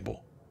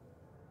invaluable.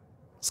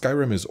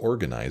 Skyrim is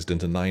organized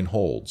into 9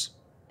 holds.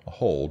 A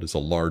hold is a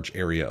large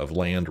area of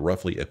land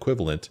roughly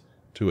equivalent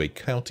to a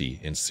county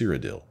in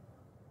Cyrodiil.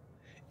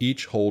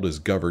 Each hold is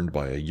governed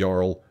by a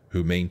Jarl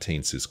who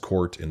maintains his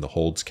court in the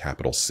hold's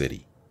capital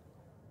city.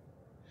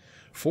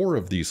 4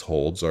 of these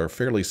holds are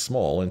fairly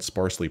small and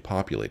sparsely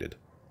populated.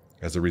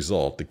 As a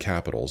result, the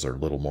capitals are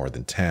little more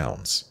than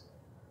towns.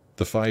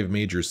 The 5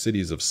 major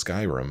cities of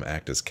Skyrim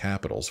act as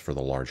capitals for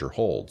the larger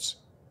holds.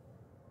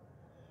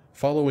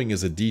 Following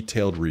is a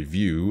detailed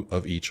review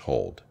of each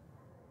hold.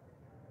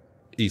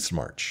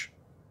 Eastmarch.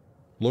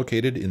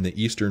 Located in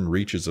the eastern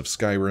reaches of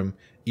Skyrim,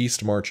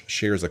 Eastmarch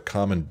shares a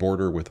common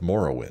border with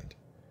Morrowind.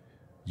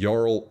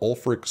 Jarl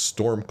Ulfric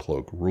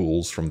Stormcloak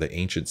rules from the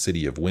ancient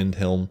city of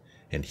Windhelm,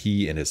 and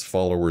he and his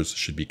followers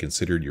should be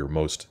considered your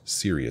most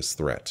serious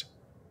threat.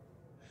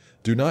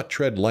 Do not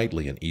tread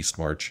lightly in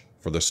Eastmarch,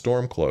 for the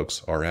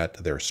Stormcloaks are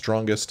at their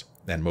strongest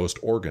and most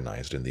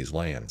organized in these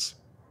lands.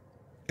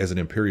 As an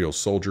Imperial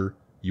soldier,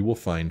 you will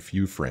find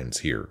few friends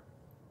here.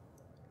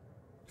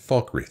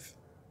 Falkreath.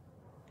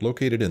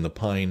 Located in the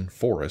pine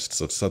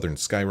forests of southern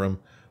Skyrim,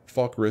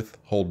 Falkreath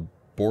Hold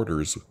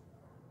borders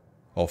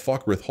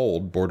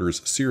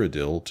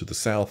Cyrodiil to the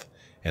south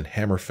and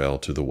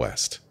Hammerfell to the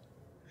west.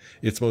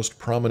 Its most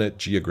prominent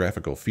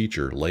geographical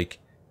feature, Lake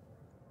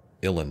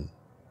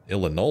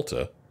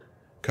Ilinalta,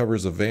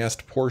 covers a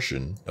vast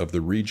portion of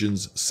the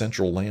region's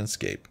central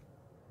landscape.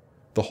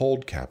 The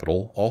hold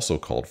capital, also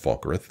called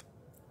Falkreath,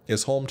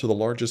 is home to the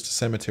largest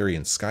cemetery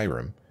in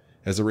Skyrim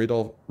as a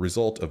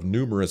result of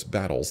numerous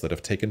battles that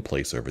have taken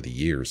place over the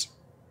years.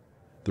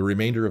 The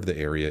remainder of the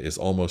area is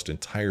almost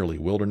entirely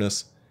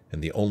wilderness,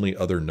 and the only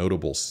other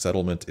notable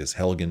settlement is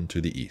Helgen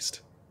to the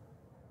east.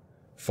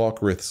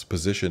 Falkreath's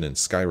position in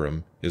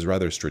Skyrim is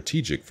rather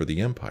strategic for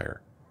the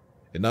Empire.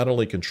 It not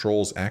only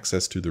controls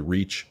access to the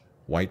Reach,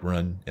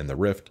 Whiterun, and the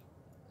Rift,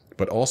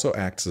 but also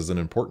acts as an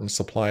important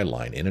supply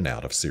line in and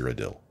out of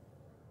Cyrodiil.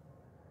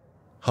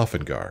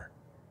 Hofengar.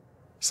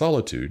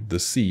 Solitude, the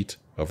seat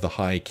of the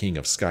High King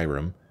of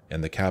Skyrim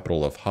and the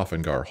capital of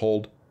Hofengar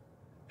Hold,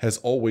 has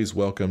always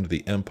welcomed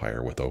the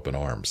Empire with open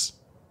arms.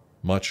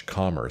 Much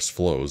commerce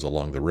flows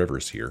along the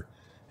rivers here,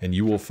 and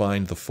you will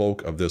find the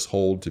folk of this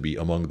hold to be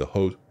among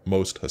the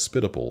most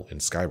hospitable in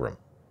Skyrim.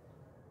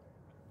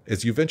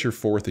 As you venture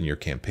forth in your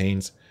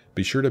campaigns,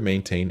 be sure to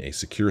maintain a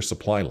secure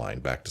supply line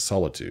back to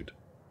Solitude.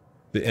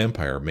 The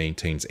Empire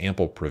maintains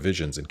ample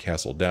provisions in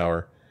Castle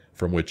Dour,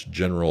 from which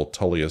General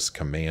Tullius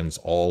commands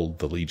all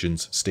the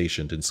legions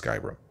stationed in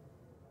Skyrim.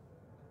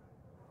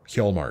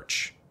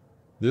 Hjalmarch.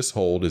 This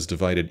hold is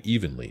divided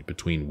evenly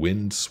between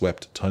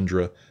wind-swept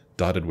tundra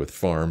dotted with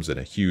farms and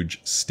a huge,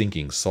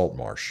 stinking salt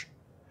marsh.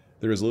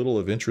 There is little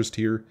of interest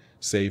here,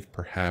 save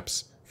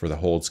perhaps for the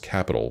hold's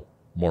capital,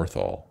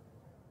 Morthal.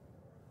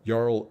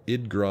 Jarl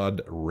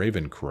Idgrod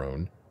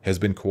Ravencrone has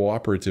been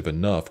cooperative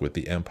enough with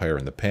the Empire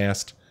in the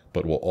past,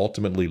 but will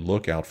ultimately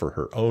look out for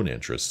her own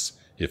interests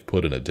if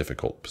put in a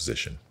difficult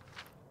position.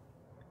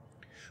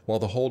 While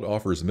the hold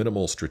offers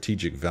minimal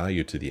strategic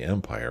value to the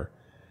Empire,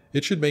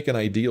 it should make an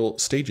ideal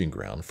staging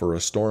ground for a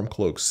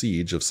Stormcloak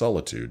siege of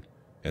Solitude,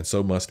 and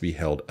so must be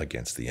held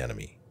against the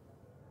enemy.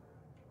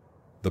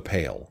 The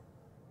Pale.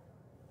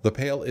 The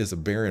Pale is a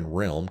barren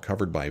realm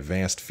covered by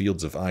vast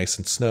fields of ice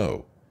and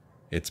snow.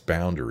 Its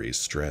boundaries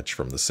stretch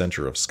from the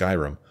center of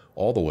Skyrim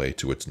all the way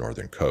to its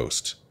northern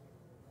coast.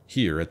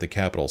 Here, at the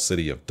capital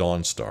city of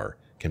Dawnstar,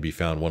 can be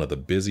found one of the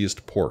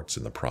busiest ports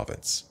in the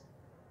province.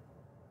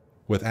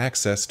 With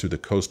access to the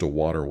coastal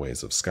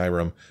waterways of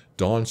Skyrim,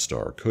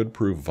 Dawnstar could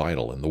prove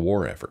vital in the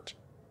war effort.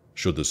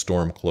 Should the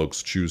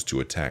Stormcloaks choose to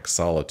attack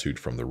Solitude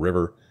from the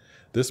river,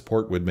 this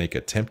port would make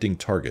a tempting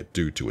target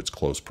due to its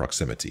close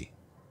proximity.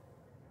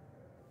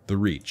 The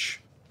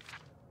Reach.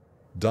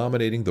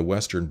 Dominating the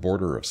western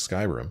border of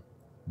Skyrim,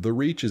 the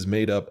Reach is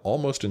made up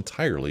almost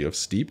entirely of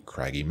steep,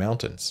 craggy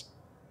mountains.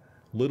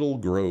 Little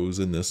grows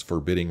in this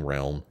forbidding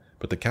realm,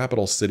 but the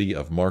capital city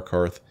of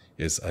Markarth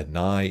is a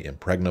nigh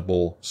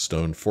impregnable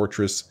stone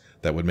fortress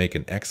that would make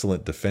an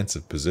excellent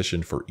defensive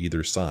position for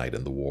either side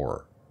in the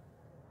war.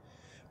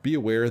 Be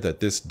aware that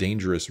this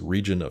dangerous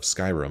region of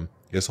Skyrim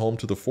is home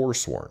to the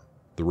Forsworn,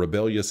 the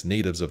rebellious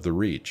natives of the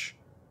Reach.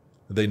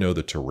 They know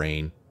the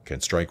terrain,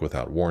 can strike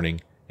without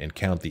warning, and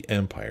count the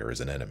Empire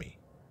as an enemy.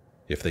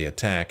 If they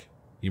attack,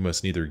 you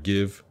must neither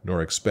give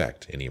nor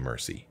expect any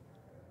mercy.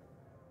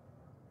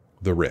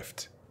 The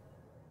Rift.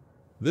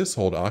 This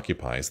hold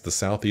occupies the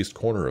southeast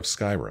corner of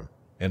Skyrim,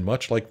 and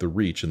much like the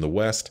Reach in the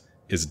west,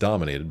 is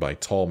dominated by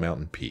tall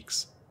mountain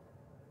peaks.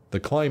 The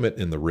climate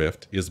in the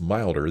Rift is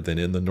milder than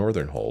in the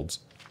northern holds,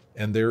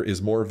 and there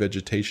is more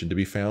vegetation to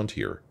be found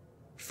here.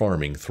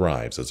 Farming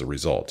thrives as a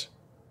result.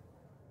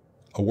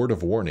 A word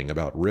of warning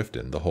about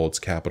Riften, the hold's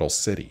capital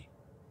city.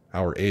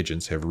 Our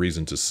agents have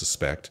reason to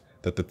suspect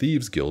that the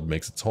Thieves' Guild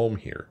makes its home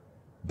here,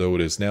 though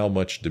it is now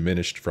much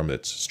diminished from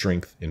its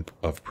strength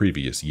of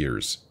previous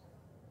years.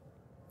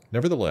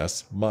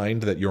 Nevertheless,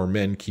 mind that your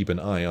men keep an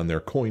eye on their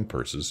coin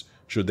purses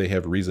should they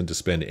have reason to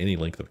spend any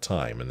length of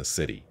time in the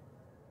city.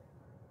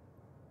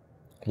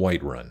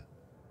 Whiterun.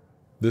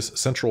 This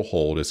central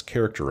hold is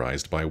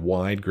characterized by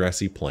wide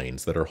grassy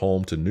plains that are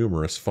home to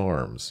numerous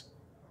farms.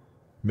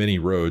 Many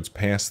roads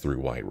pass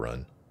through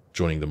Whiterun,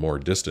 joining the more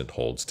distant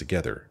holds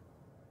together.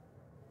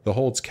 The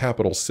hold's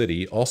capital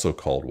city, also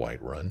called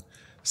Whiterun,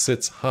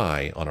 sits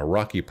high on a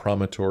rocky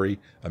promontory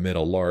amid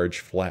a large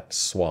flat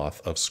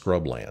swath of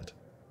scrubland.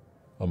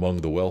 Among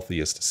the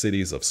wealthiest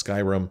cities of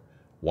Skyrim,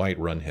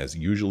 Whiterun has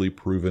usually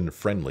proven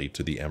friendly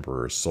to the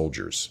Emperor's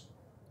soldiers.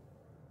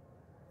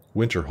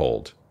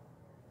 Winterhold.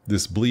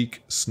 This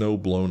bleak,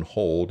 snow-blown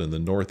hold in the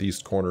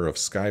northeast corner of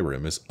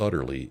Skyrim is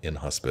utterly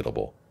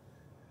inhospitable.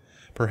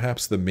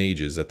 Perhaps the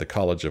mages at the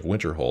College of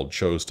Winterhold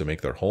chose to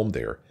make their home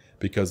there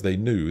because they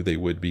knew they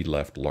would be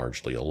left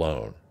largely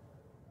alone.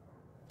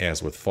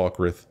 As with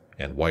Falkreath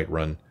and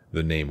Whiterun,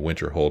 the name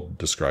Winterhold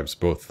describes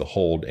both the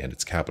hold and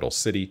its capital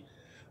city,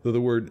 though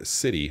the word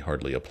city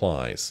hardly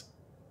applies.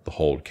 The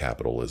hold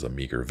capital is a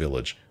meager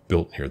village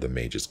built near the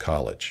Mages'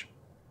 College.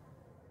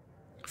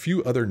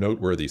 Few other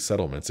noteworthy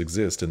settlements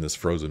exist in this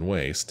frozen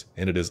waste,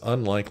 and it is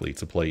unlikely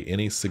to play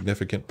any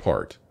significant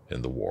part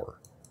in the war.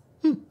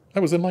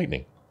 That was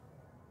enlightening.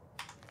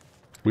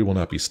 We will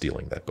not be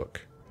stealing that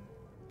book.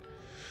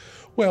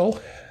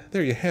 Well,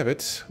 there you have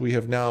it. We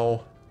have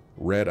now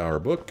read our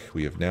book.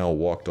 We have now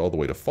walked all the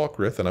way to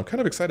Falkreath, and I'm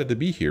kind of excited to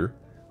be here,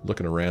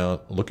 looking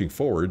around, looking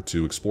forward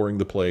to exploring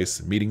the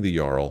place, meeting the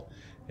Jarl,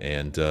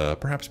 and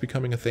perhaps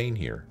becoming a Thane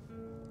here.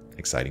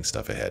 Exciting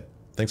stuff ahead.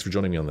 Thanks for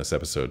joining me on this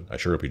episode. I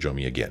sure hope you join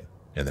me again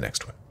in the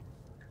next one.